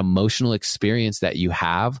 And that emotional experience that you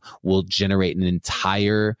have will generate an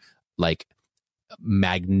entire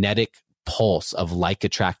magnetic pulse of like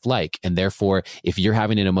attract like. And therefore, if you're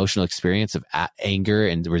having an emotional experience of anger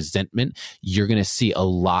and resentment, you're going to see a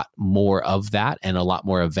lot more of that and a lot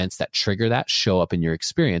more events that trigger that show up in your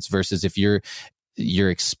experience, versus if you're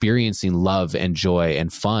experiencing love and joy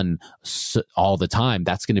and fun all the time,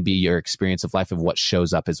 that's going to be your experience of life of what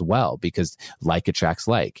shows up as well, because like attracts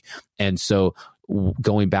like. And so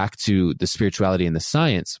going back to the spirituality and the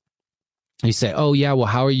science, you say, oh yeah, well,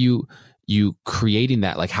 how are you creating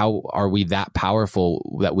that? Like, how are we that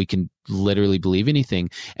powerful that we can literally believe anything?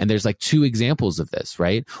 And there's like two examples of this,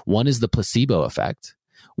 right? One is the placebo effect,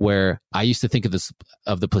 where I used to think of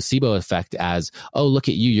the placebo effect as, oh, look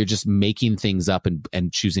at you, you're just making things up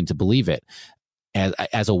and choosing to believe it,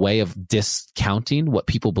 as a way of discounting what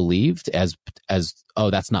people believed as, oh,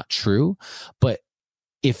 that's not true. But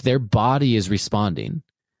if their body is responding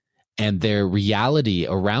and their reality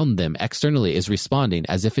around them externally is responding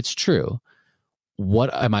as if it's true,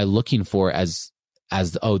 what am I looking for as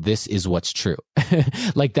oh, this is what's true?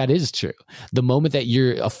 Like, that is true. The moment that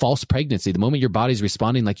you're a false pregnancy, the moment your body's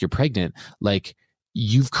responding like you're pregnant, like,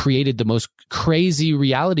 you've created the most crazy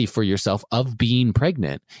reality for yourself of being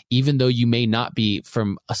pregnant, even though you may not be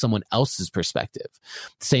from someone else's perspective.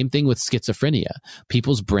 Same thing with schizophrenia.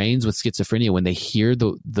 People's brains with schizophrenia, when they hear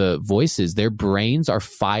the voices, their brains are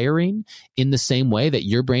firing in the same way that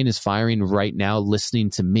your brain is firing right now listening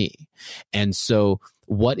to me. And so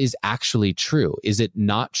what is actually true? Is it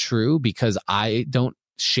not true because I don't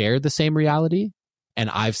share the same reality and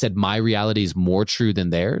I've said my reality is more true than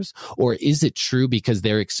theirs? Or is it true because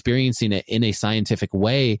they're experiencing it in a scientific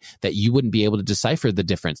way that you wouldn't be able to decipher the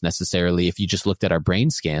difference necessarily if you just looked at our brain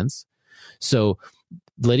scans? So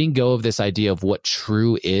letting go of this idea of what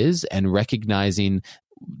true is and recognizing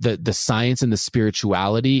the science and the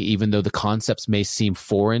spirituality, even though the concepts may seem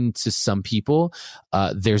foreign to some people,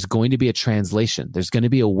 there's going to be a translation. There's going to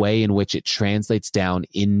be a way in which it translates down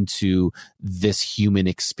into this human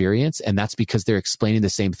experience. And that's because they're explaining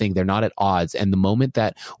the same thing. They're not at odds. And the moment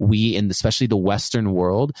that we, and especially the Western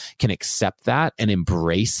world, can accept that and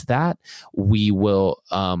embrace that, we will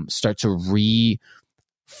start to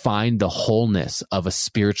find the wholeness of a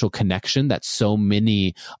spiritual connection that so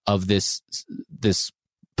many of this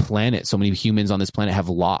planet, so many humans on this planet have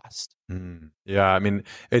lost. Yeah, I mean,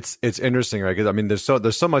 it's interesting, right? 'Cause, I mean, there's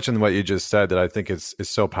so much in what you just said that I think is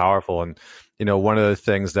so powerful. And one of the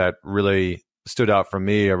things that really stood out for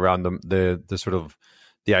me around the sort of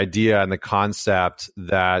the idea and the concept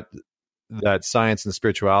that science and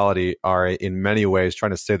spirituality are in many ways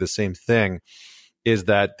trying to say the same thing is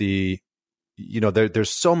that there's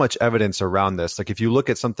so much evidence around this. Like if you look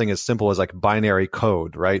at something as simple as like binary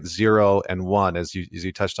code, right? 0 and 1, as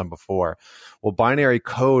you touched on before. Well, binary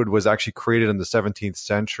code was actually created in the 17th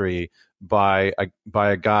century by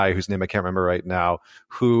a guy whose name I can't remember right now,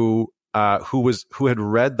 who had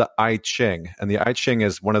read the I Ching, and the I Ching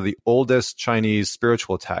is one of the oldest Chinese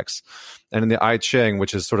spiritual texts. And in the I Ching,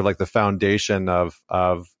 which is sort of like the foundation of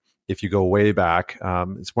if you go way back,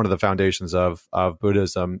 it's one of the foundations of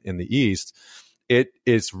Buddhism in the East.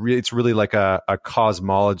 It's really like a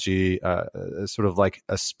cosmology, sort of like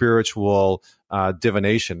a spiritual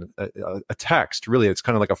divination, a text. Really, it's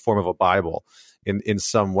kind of like a form of a Bible in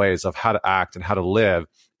some ways of how to act and how to live.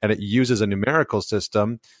 And it uses a numerical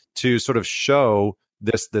system to sort of show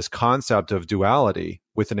this concept of duality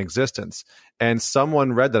within existence. And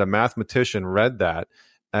someone read that, a mathematician read that,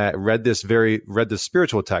 read this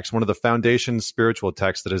spiritual text, one of the foundation spiritual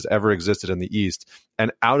texts that has ever existed in the East,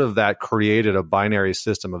 and out of that created a binary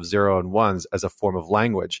system of 0 and 1s as a form of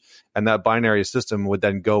language. And that binary system would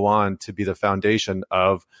then go on to be the foundation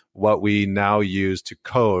of what we now use to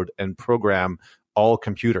code and program all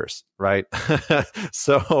computers, right?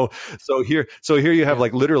 so here you have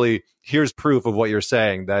like literally, here's proof of what you're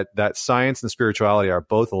saying, that science and spirituality are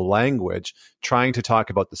both a language trying to talk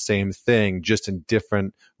about the same thing, just in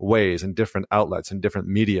different ways and different outlets and different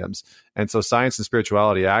mediums. And so science and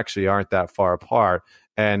spirituality actually aren't that far apart.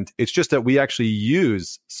 And it's just that we actually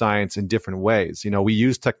use science in different ways. We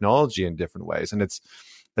use technology in different ways. And it's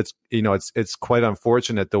quite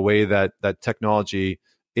unfortunate the way that technology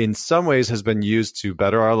in some ways has been used to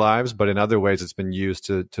better our lives, but in other ways it's been used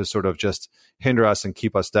to sort of just hinder us and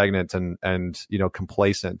keep us stagnant and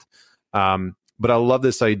complacent. But I love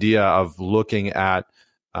this idea of looking at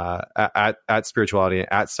spirituality,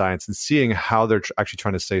 at science, and seeing how they're actually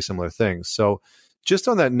trying to say similar things. So just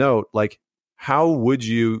on that note, like, how would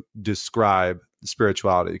you describe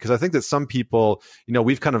spirituality? Because I think that some people,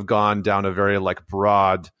 we've kind of gone down a very like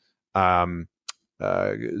broad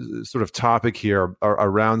sort of topic here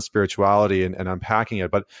around spirituality and unpacking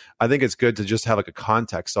it, but I think it's good to just have like a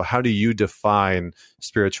context. So how do you define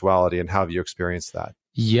spirituality, and how have you experienced that?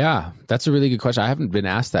 Yeah, that's a really good question. I haven't been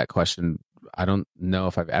asked that question. I don't know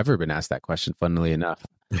if I've ever been asked that question, funnily enough.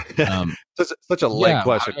 Such a light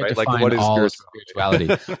question, right? Like, what is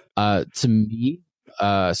spirituality? To me,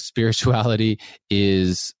 spirituality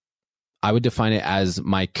is, I would define it as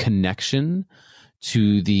my connection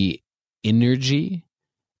to the energy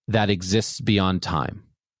that exists beyond time.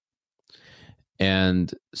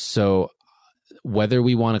 And so whether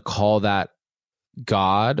we want to call that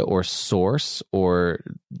God or source or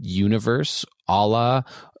universe, Allah,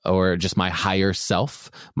 or just my higher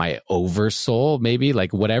self, my oversoul, maybe,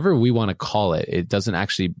 like whatever we want to call it, it doesn't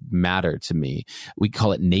actually matter to me. We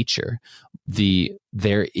call it nature.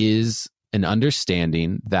 There is an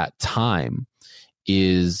understanding that time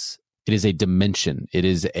is a dimension. It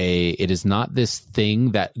is not this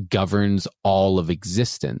thing that governs all of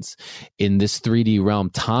existence. In this 3D realm,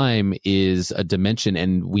 time is a dimension.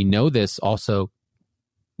 And we know this also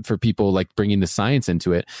for people like bringing the science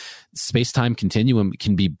into it. Space-time continuum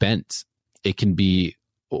can be bent. It can be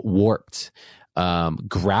warped.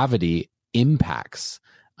 Gravity impacts.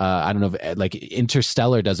 I don't know if like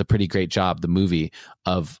Interstellar does a pretty great job, the movie,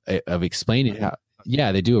 of explaining how.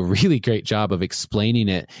 Yeah, they do a really great job of explaining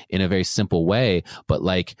it in a very simple way. But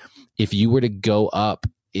like, if you were to go up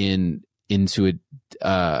into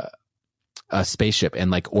a spaceship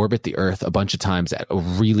and like orbit the Earth a bunch of times at a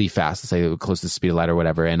really fast, let's say close to the speed of light or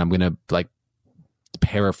whatever, and I'm going to like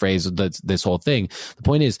paraphrase this whole thing. The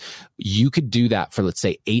point is, you could do that for, let's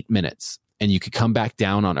say, 8 minutes, and you could come back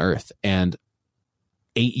down on Earth, and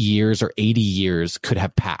 8 years or 80 years could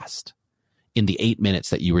have passed in the 8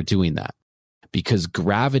 minutes that you were doing that. Because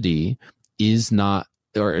gravity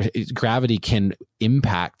can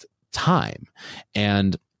impact time.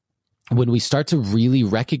 And when we start to really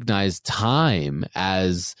recognize time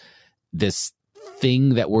as this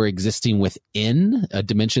thing that we're existing within, a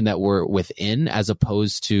dimension that we're within, as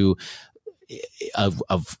opposed to of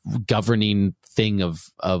governing thing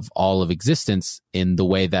of all of existence in the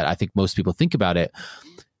way that I think most people think about it,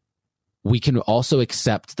 we can also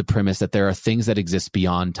accept the premise that there are things that exist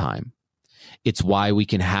beyond time. It's why we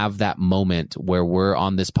can have that moment where we're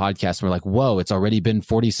on this podcast and we're like, whoa, it's already been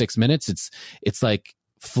 46 minutes. It's like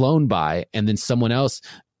flown by. And then someone else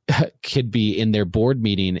could be in their board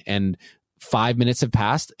meeting and 5 minutes have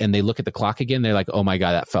passed and they look at the clock again. They're like, oh my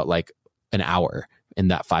God, that felt like an hour in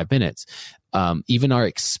that 5 minutes. even our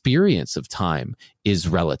experience of time is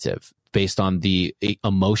relative based on the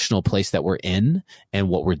emotional place that we're in and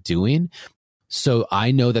what we're doing. So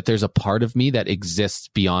I know that there's a part of me that exists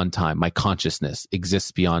beyond time. My consciousness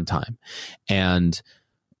exists beyond time. And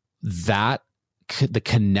that, the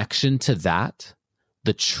connection to that,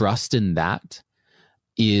 the trust in that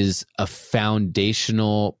is a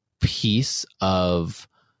foundational piece of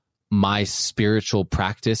my spiritual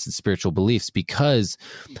practice and spiritual beliefs. Because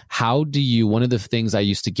one of the things I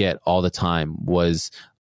used to get all the time was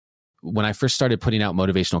when I first started putting out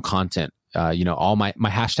motivational content, all my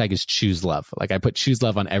hashtag is choose love. Like I put choose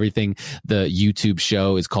love on everything. The YouTube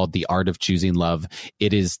show is called The Art of Choosing Love.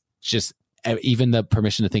 It is just, even the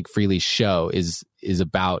Permission to Think Freely show is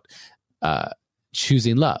about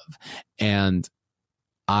choosing love. And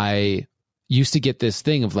I used to get this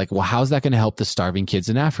thing of like, well, how's that going to help the starving kids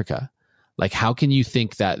in Africa? Like, how can you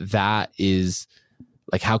think that is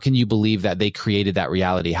like, how can you believe that they created that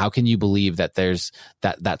reality? How can you believe that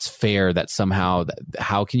that's fair, that somehow,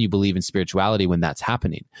 how can you believe in spirituality when that's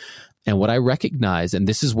happening? And what I recognize, and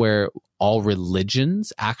this is where all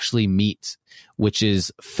religions actually meet, which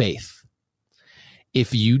is faith.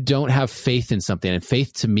 If you don't have faith in something, and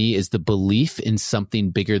faith to me is the belief in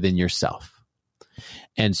something bigger than yourself.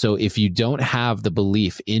 And so if you don't have the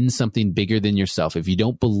belief in something bigger than yourself, if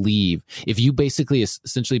you basically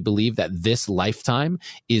essentially believe that this lifetime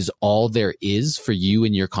is all there is for you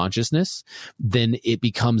in your consciousness, then it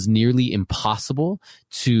becomes nearly impossible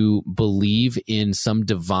to believe in some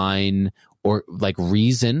divine or like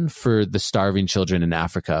reason for the starving children in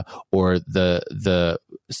Africa, or the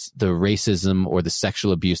racism or the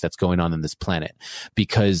sexual abuse that's going on this planet,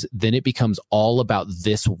 because then it becomes all about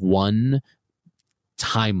this one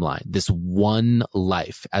timeline, this one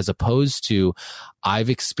life, as opposed to I've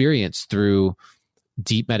experienced through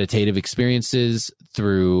deep meditative experiences,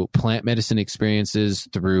 through plant medicine experiences,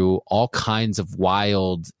 through all kinds of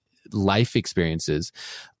wild life experiences,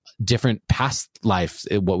 different past lives,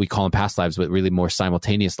 what we call them past lives, but really more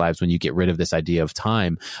simultaneous lives when you get rid of this idea of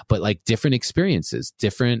time, but like different experiences,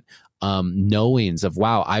 different knowings of,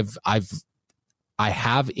 wow, I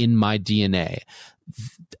have in my DNA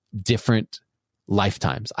different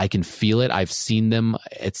lifetimes. I can feel it. I've seen them,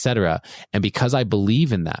 etc. And because I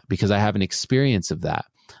believe in that, because I have an experience of that,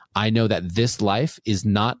 I know that this life is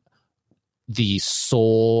not the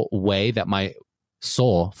sole way that my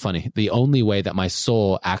soul, the only way that my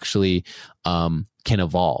soul actually can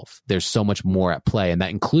evolve. There's so much more at play. And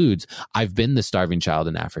that includes, I've been the starving child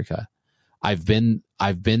in Africa. I've been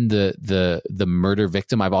the murder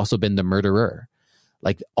victim. I've also been the murderer.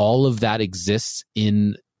 Like all of that exists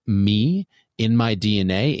in me, in my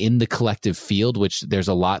DNA, in the collective field, which there's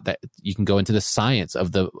a lot that you can go into the science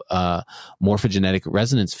of the morphogenetic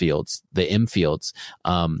resonance fields, the M fields.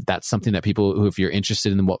 That's something that people who, if you're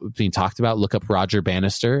interested in what's being talked about, look up Roger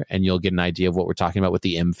Bannister and you'll get an idea of what we're talking about with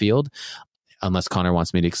the M field. Unless Connor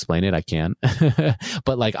wants me to explain it, I can.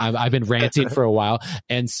 But like I've been ranting for a while.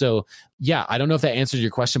 And so, yeah, I don't know if that answers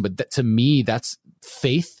your question, but to me, that's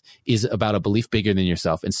faith is about a belief bigger than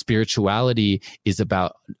yourself. And spirituality is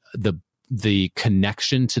about the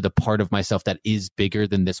connection to the part of myself that is bigger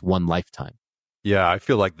than this one lifetime. Yeah, I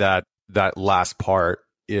feel like that last part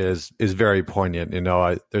is very poignant.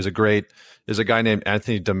 There's a guy named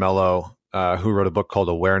Anthony DeMello who wrote a book called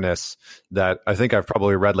Awareness that I think I've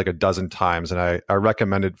probably read like a dozen times, and I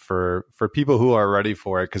recommend it for people who are ready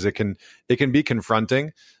for it, because it can be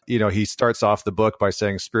confronting. He starts off the book by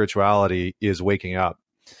saying spirituality is waking up.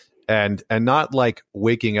 And not like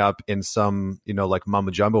waking up in some, like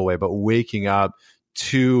mumbo jumbo way, but waking up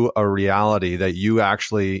to a reality that you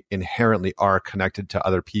actually inherently are connected to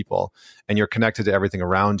other people and you're connected to everything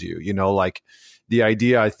around you. Like the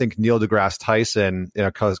idea, I think Neil deGrasse Tyson, a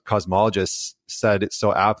cosmologist, said it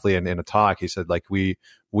so aptly in a talk. He said, like, we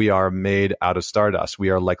are made out of stardust.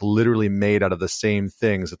 We are like literally made out of the same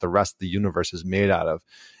things that the rest of the universe is made out of.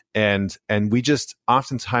 And we just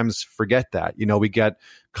oftentimes forget that. We get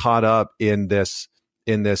caught up in this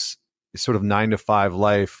sort of 9-to-5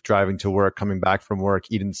 life, driving to work, coming back from work,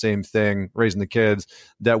 eating the same thing, raising the kids,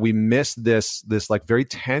 that we miss this like very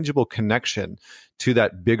tangible connection to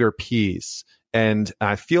that bigger piece. And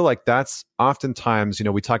I feel like that's oftentimes,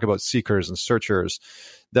 we talk about seekers and searchers,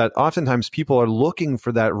 that oftentimes people are looking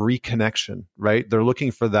for that reconnection, right? They're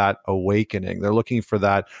looking for that awakening. They're looking for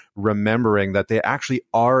that remembering that they actually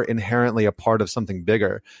are inherently a part of something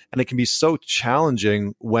bigger. And it can be so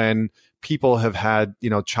challenging when people have had,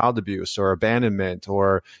 child abuse or abandonment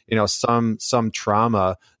or, some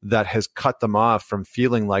trauma that has cut them off from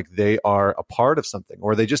feeling like they are a part of something,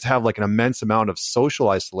 or they just have like an immense amount of social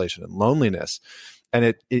isolation and loneliness.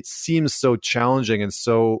 And it seems so challenging and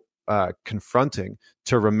so confronting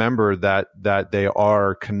to remember that they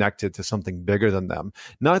are connected to something bigger than them.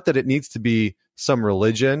 Not that it needs to be some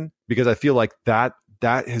religion, because I feel like that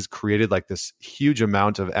has created like this huge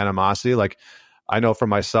amount of animosity. Like, I know for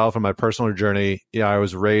myself and my personal journey, I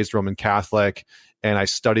was raised Roman Catholic, and I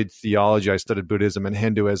studied theology. I studied Buddhism and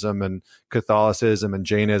Hinduism and Catholicism and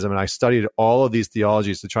Jainism, and I studied all of these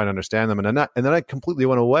theologies to try and understand them. And then I completely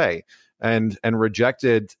went away and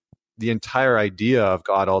rejected the entire idea of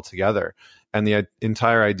God altogether, and the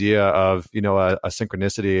entire idea of a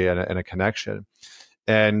synchronicity and a connection.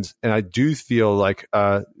 And I do feel like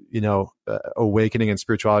awakening and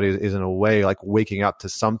spirituality is in a way like waking up to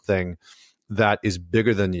something that is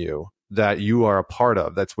bigger than you, that you are a part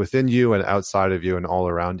of, that's within you and outside of you and all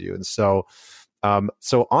around you. And so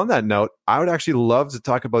on that note, I would actually love to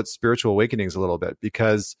talk about spiritual awakenings a little bit,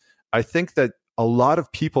 because I think that a lot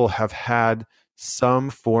of people have had some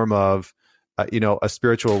form of a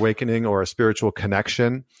spiritual awakening or a spiritual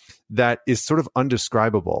connection that is sort of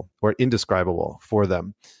undescribable or indescribable for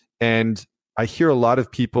them. And I hear a lot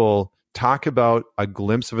of people talk about a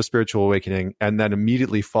glimpse of a spiritual awakening and then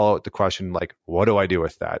immediately follow up the question, like, what do I do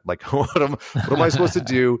with that? Like, what am I supposed to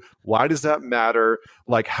do? Why does that matter?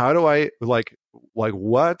 Like, how do I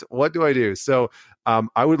what do I do? So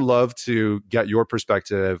I would love to get your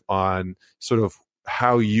perspective on sort of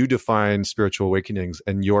how you define spiritual awakenings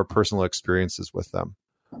and your personal experiences with them.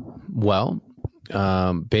 Well,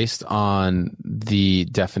 based on the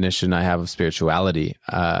definition I have of spirituality,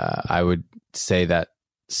 I would say that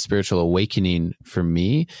spiritual awakening for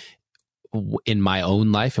me in my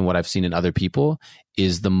own life and what I've seen in other people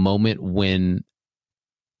is the moment when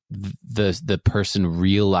the person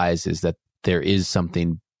realizes that there is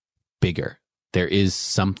something bigger. There is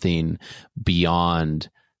something beyond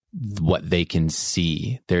what they can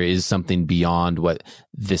see. There is something beyond what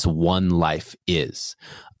this one life is.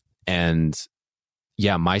 And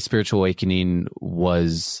yeah, my spiritual awakening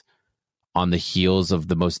was on the heels of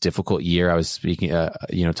the most difficult year. I was speaking,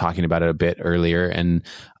 talking about it a bit earlier. And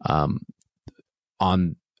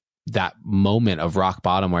on that moment of rock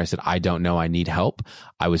bottom where I said, I don't know, I need help,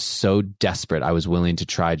 I was so desperate. I was willing to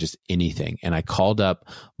try just anything. And I called up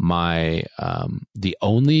my, the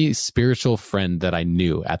only spiritual friend that I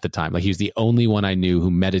knew at the time. Like, he was the only one I knew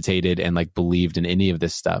who meditated and like believed in any of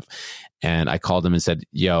this stuff. And I called him and said,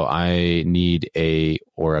 yo, I need a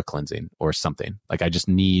aura cleansing or something. Like, I just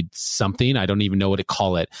need something. I don't even know what to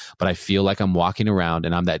call it, but I feel like I'm walking around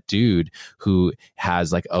and I'm that dude who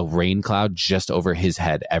has like a rain cloud just over his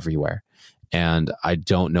head everywhere. And I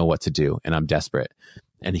don't know what to do. And I'm desperate.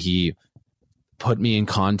 And he put me in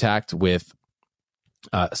contact with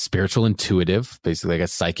a spiritual intuitive, basically like a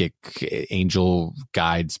psychic angel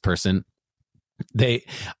guides person. 3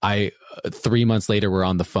 months later, we're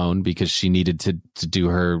on the phone because she needed to do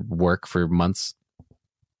her work for months.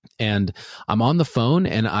 And I'm on the phone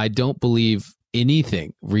and I don't believe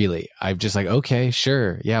anything really. I'm just like, okay,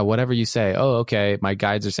 sure. Yeah. Whatever you say. Oh, okay. My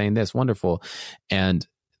guides are saying this. Wonderful. And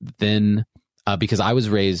then, because I was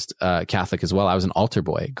raised Catholic as well, I was an altar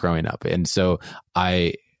boy growing up. And so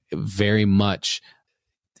I very much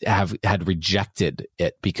had rejected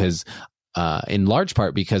it because in large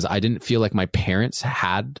part because I didn't feel like my parents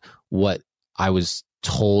had what I was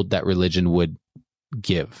told that religion would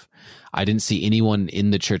give. I didn't see anyone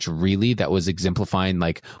in the church really that was exemplifying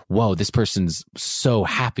like, whoa, this person's so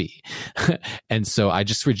happy. And so I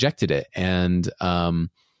just rejected it. And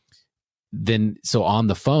then so on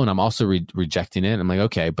the phone, I'm also rejecting it. I'm like,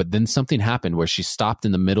 okay, but then something happened where she stopped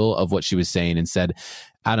in the middle of what she was saying and said,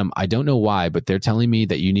 Adam, I don't know why, but they're telling me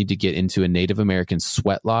that you need to get into a Native American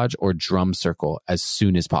sweat lodge or drum circle as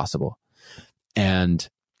soon as possible. And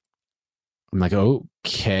I'm like,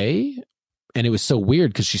 okay. And it was so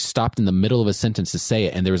weird because she stopped in the middle of a sentence to say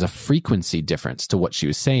it. And there was a frequency difference to what she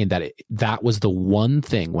was saying that was the one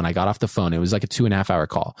thing when I got off the phone, it was like a 2.5 hour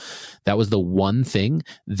call. That was the one thing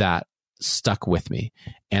that stuck with me.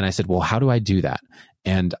 And I said, well, how do I do that?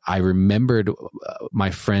 And I remembered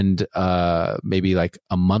my friend, maybe like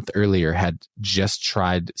a month earlier, had just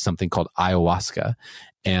tried something called ayahuasca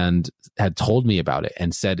and had told me about it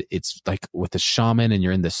and said it's like with a shaman and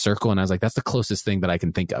you're in this circle. And I was like, that's the closest thing that I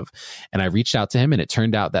can think of. And I reached out to him and it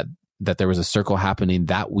turned out that there was a circle happening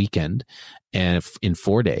that weekend and in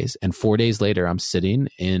 4 days. And 4 days later, I'm sitting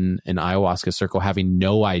in an ayahuasca circle having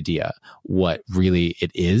no idea what really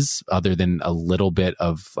it is other than a little bit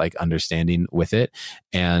of like understanding with it.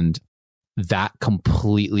 And that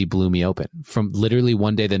completely blew me open. From literally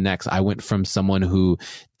one day to the next, I went from someone who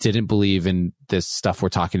didn't believe in this stuff we're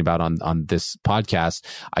talking about on this podcast.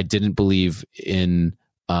 I didn't believe in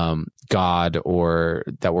God, or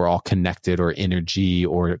that we're all connected, or energy,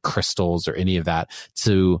 or crystals, or any of that,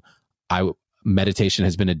 to meditation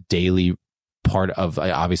has been a daily part of,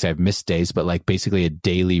 obviously I've missed days, but like basically a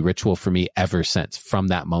daily ritual for me ever since, from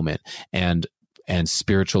that moment. And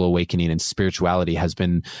spiritual awakening and spirituality has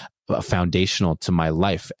been foundational to my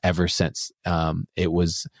life ever since. It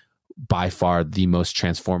was by far the most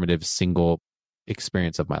transformative single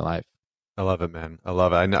experience of my life. I love it, man. I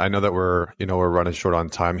love it. I know that we're running short on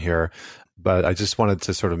time here, but I just wanted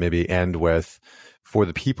to sort of maybe end with, for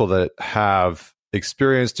the people that have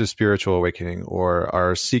experienced a spiritual awakening or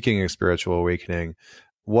are seeking a spiritual awakening,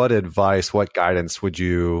 what advice, what guidance would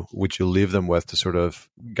you leave them with to sort of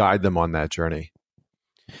guide them on that journey?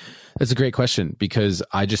 That's a great question, because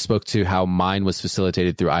I just spoke to how mine was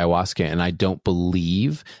facilitated through ayahuasca, and I don't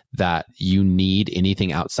believe that you need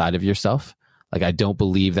anything outside of yourself. Like, I don't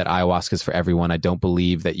believe that ayahuasca is for everyone. I don't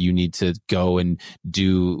believe that you need to go and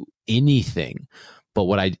do anything. But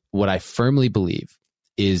what I firmly believe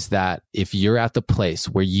is that if you're at the place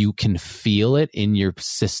where you can feel it in your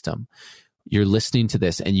system, you're listening to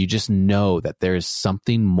this and you just know that there is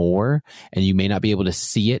something more, and you may not be able to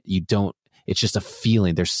see it. It's just a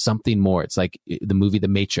feeling. There's something more. It's like the movie The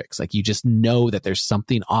Matrix. Like, you just know that there's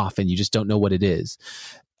something off and you just don't know what it is.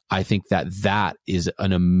 I think that is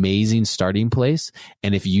an amazing starting place.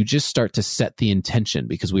 And if you just start to set the intention,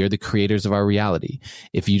 because we are the creators of our reality,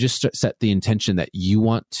 if you just set the intention that you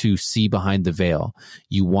want to see behind the veil,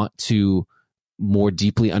 you want to more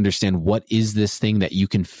deeply understand what is this thing that you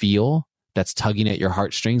can feel that's tugging at your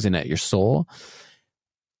heartstrings and at your soul,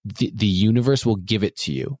 the universe will give it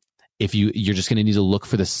to you. If you're just going to need to look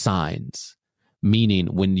for the signs, meaning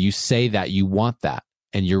when you say that you want that,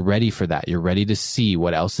 and you're ready for that, you're ready to see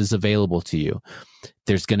what else is available to you,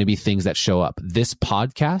 there's going to be things that show up. This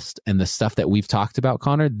podcast and the stuff that we've talked about,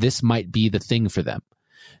 Connor, this might be the thing for them.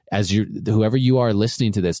 Whoever you are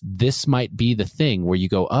listening to this might be the thing where you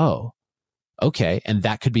go, oh, okay. And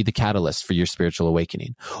that could be the catalyst for your spiritual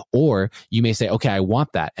awakening. Or you may say, okay, I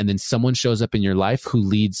want that. And then someone shows up in your life who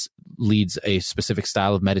leads a specific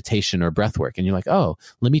style of meditation or breath work. And you're like, oh,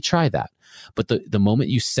 let me try that. But the moment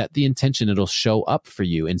you set the intention, it'll show up for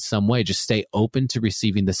you in some way. Just stay open to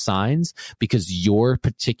receiving the signs, because your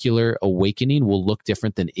particular awakening will look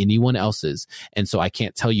different than anyone else's. And so I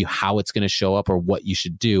can't tell you how it's going to show up or what you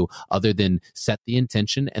should do, other than set the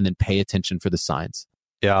intention and then pay attention for the signs.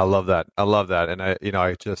 Yeah, I love that. And I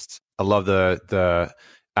love the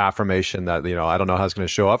affirmation that, I don't know how it's going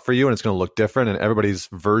to show up for you, and it's going to look different, and everybody's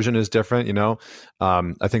version is different.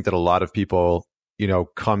 I think that a lot of people,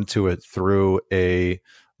 come to it through a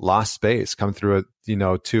lost space, come through it,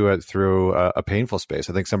 to it through a painful space.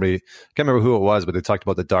 I think somebody, I can't remember who it was, but they talked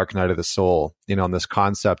about the dark night of the soul, and this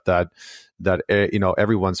concept that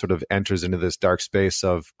everyone sort of enters into this dark space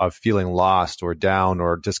of feeling lost or down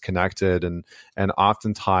or disconnected. And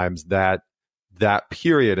oftentimes that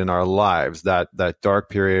period in our lives, that dark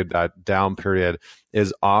period, that down period,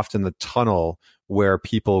 is often the tunnel where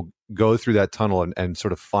people go through that tunnel and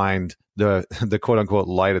sort of find the quote unquote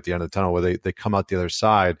light at the end of the tunnel, where they come out the other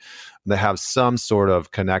side and they have some sort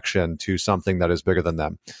of connection to something that is bigger than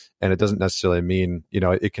them. And it doesn't necessarily mean,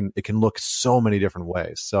 it can look so many different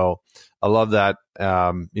ways. So I love that,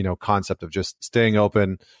 concept of just staying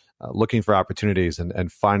open, looking for opportunities,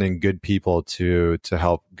 and finding good people to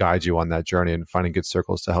help guide you on that journey, and finding good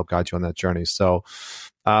circles to help guide you on that journey. So,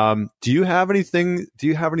 do you have anything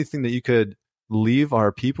that you could leave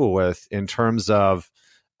our people with in terms of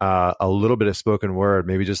a little bit of spoken word,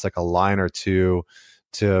 maybe just like a line or two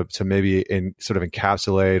to maybe sort of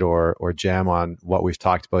encapsulate or jam on what we've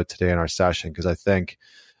talked about today in our session? Because I think,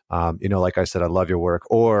 like I said, I love your work.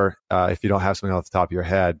 Or if you don't have something off the top of your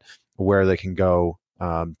head, where they can go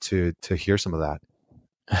to hear some of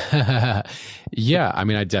that. Yeah, I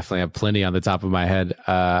mean, I definitely have plenty on the top of my head.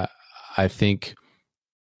 I think,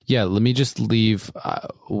 yeah, let me just leave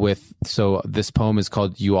with, so this poem is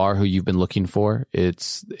called "You Are Who You've Been Looking For."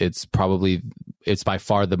 It's by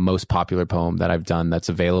far the most popular poem that I've done that's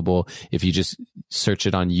available. If you just search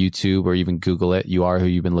it on YouTube or even Google it, "You Are Who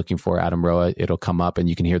You've Been Looking For," Adam Roa, it'll come up and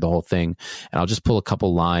you can hear the whole thing. And I'll just pull a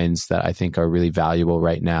couple lines that I think are really valuable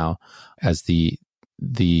right now as the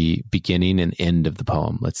beginning and end of the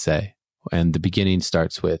poem, let's say. And the beginning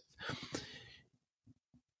starts with,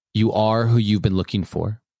 "You are who you've been looking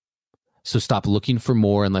for. So stop looking for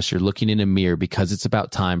more unless you're looking in a mirror, because it's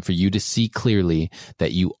about time for you to see clearly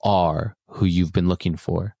that you are who you've been looking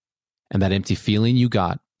for. And that empty feeling you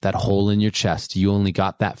got, that hole in your chest, you only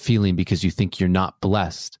got that feeling because you think you're not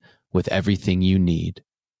blessed with everything you need."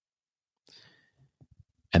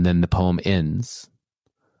 And then the poem ends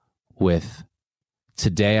with,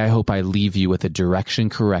 Today, I hope I leave you with a direction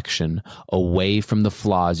correction away from the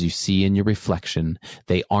flaws you see in your reflection.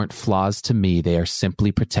 They aren't flaws to me. They are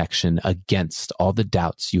simply protection against all the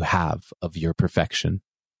doubts you have of your perfection.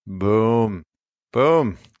 Boom.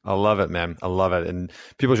 Boom. I love it, man. I love it. And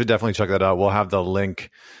people should definitely check that out. We'll have the link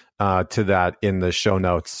to that in the show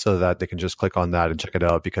notes so that they can just click on that and check it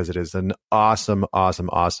out, because it is an awesome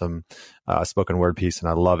spoken word piece, and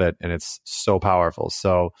I love it, and it's so powerful.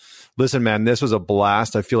 So listen, man, this was a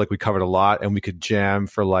blast. I feel like we covered a lot, and we could jam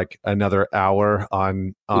for like another hour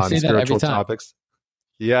on spiritual topics.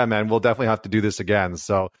 Yeah, man, we'll definitely have to do this again.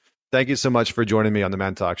 So thank you so much for joining me on the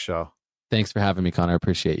Man Talk Show. Thanks for having me, Connor. I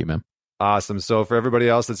appreciate you, man. Awesome. So for everybody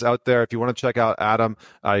else that's out there, if you want to check out Adam,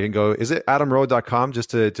 you can go, is it adamroa.com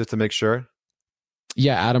just to make sure?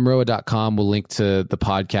 Yeah, adamroa.com will link to the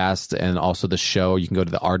podcast and also the show. You can go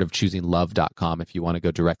to theartofchoosinglove.com if you want to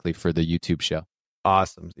go directly for the YouTube show.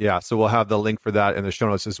 Awesome. Yeah. So we'll have the link for that in the show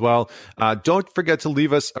notes as well. Don't forget to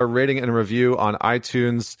leave us a rating and a review on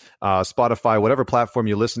iTunes, Spotify, whatever platform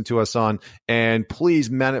you listen to us on. And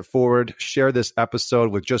please man it forward. Share this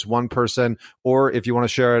episode with just one person, or if you want to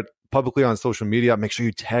share it publicly on social media, make sure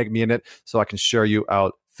you tag me in it so I can share you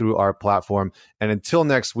out through our platform. And until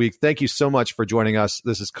next week, thank you so much for joining us.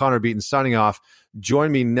 This is Connor Beaton signing off.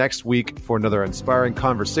 Join me next week for another inspiring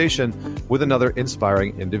conversation with another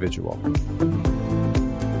inspiring individual.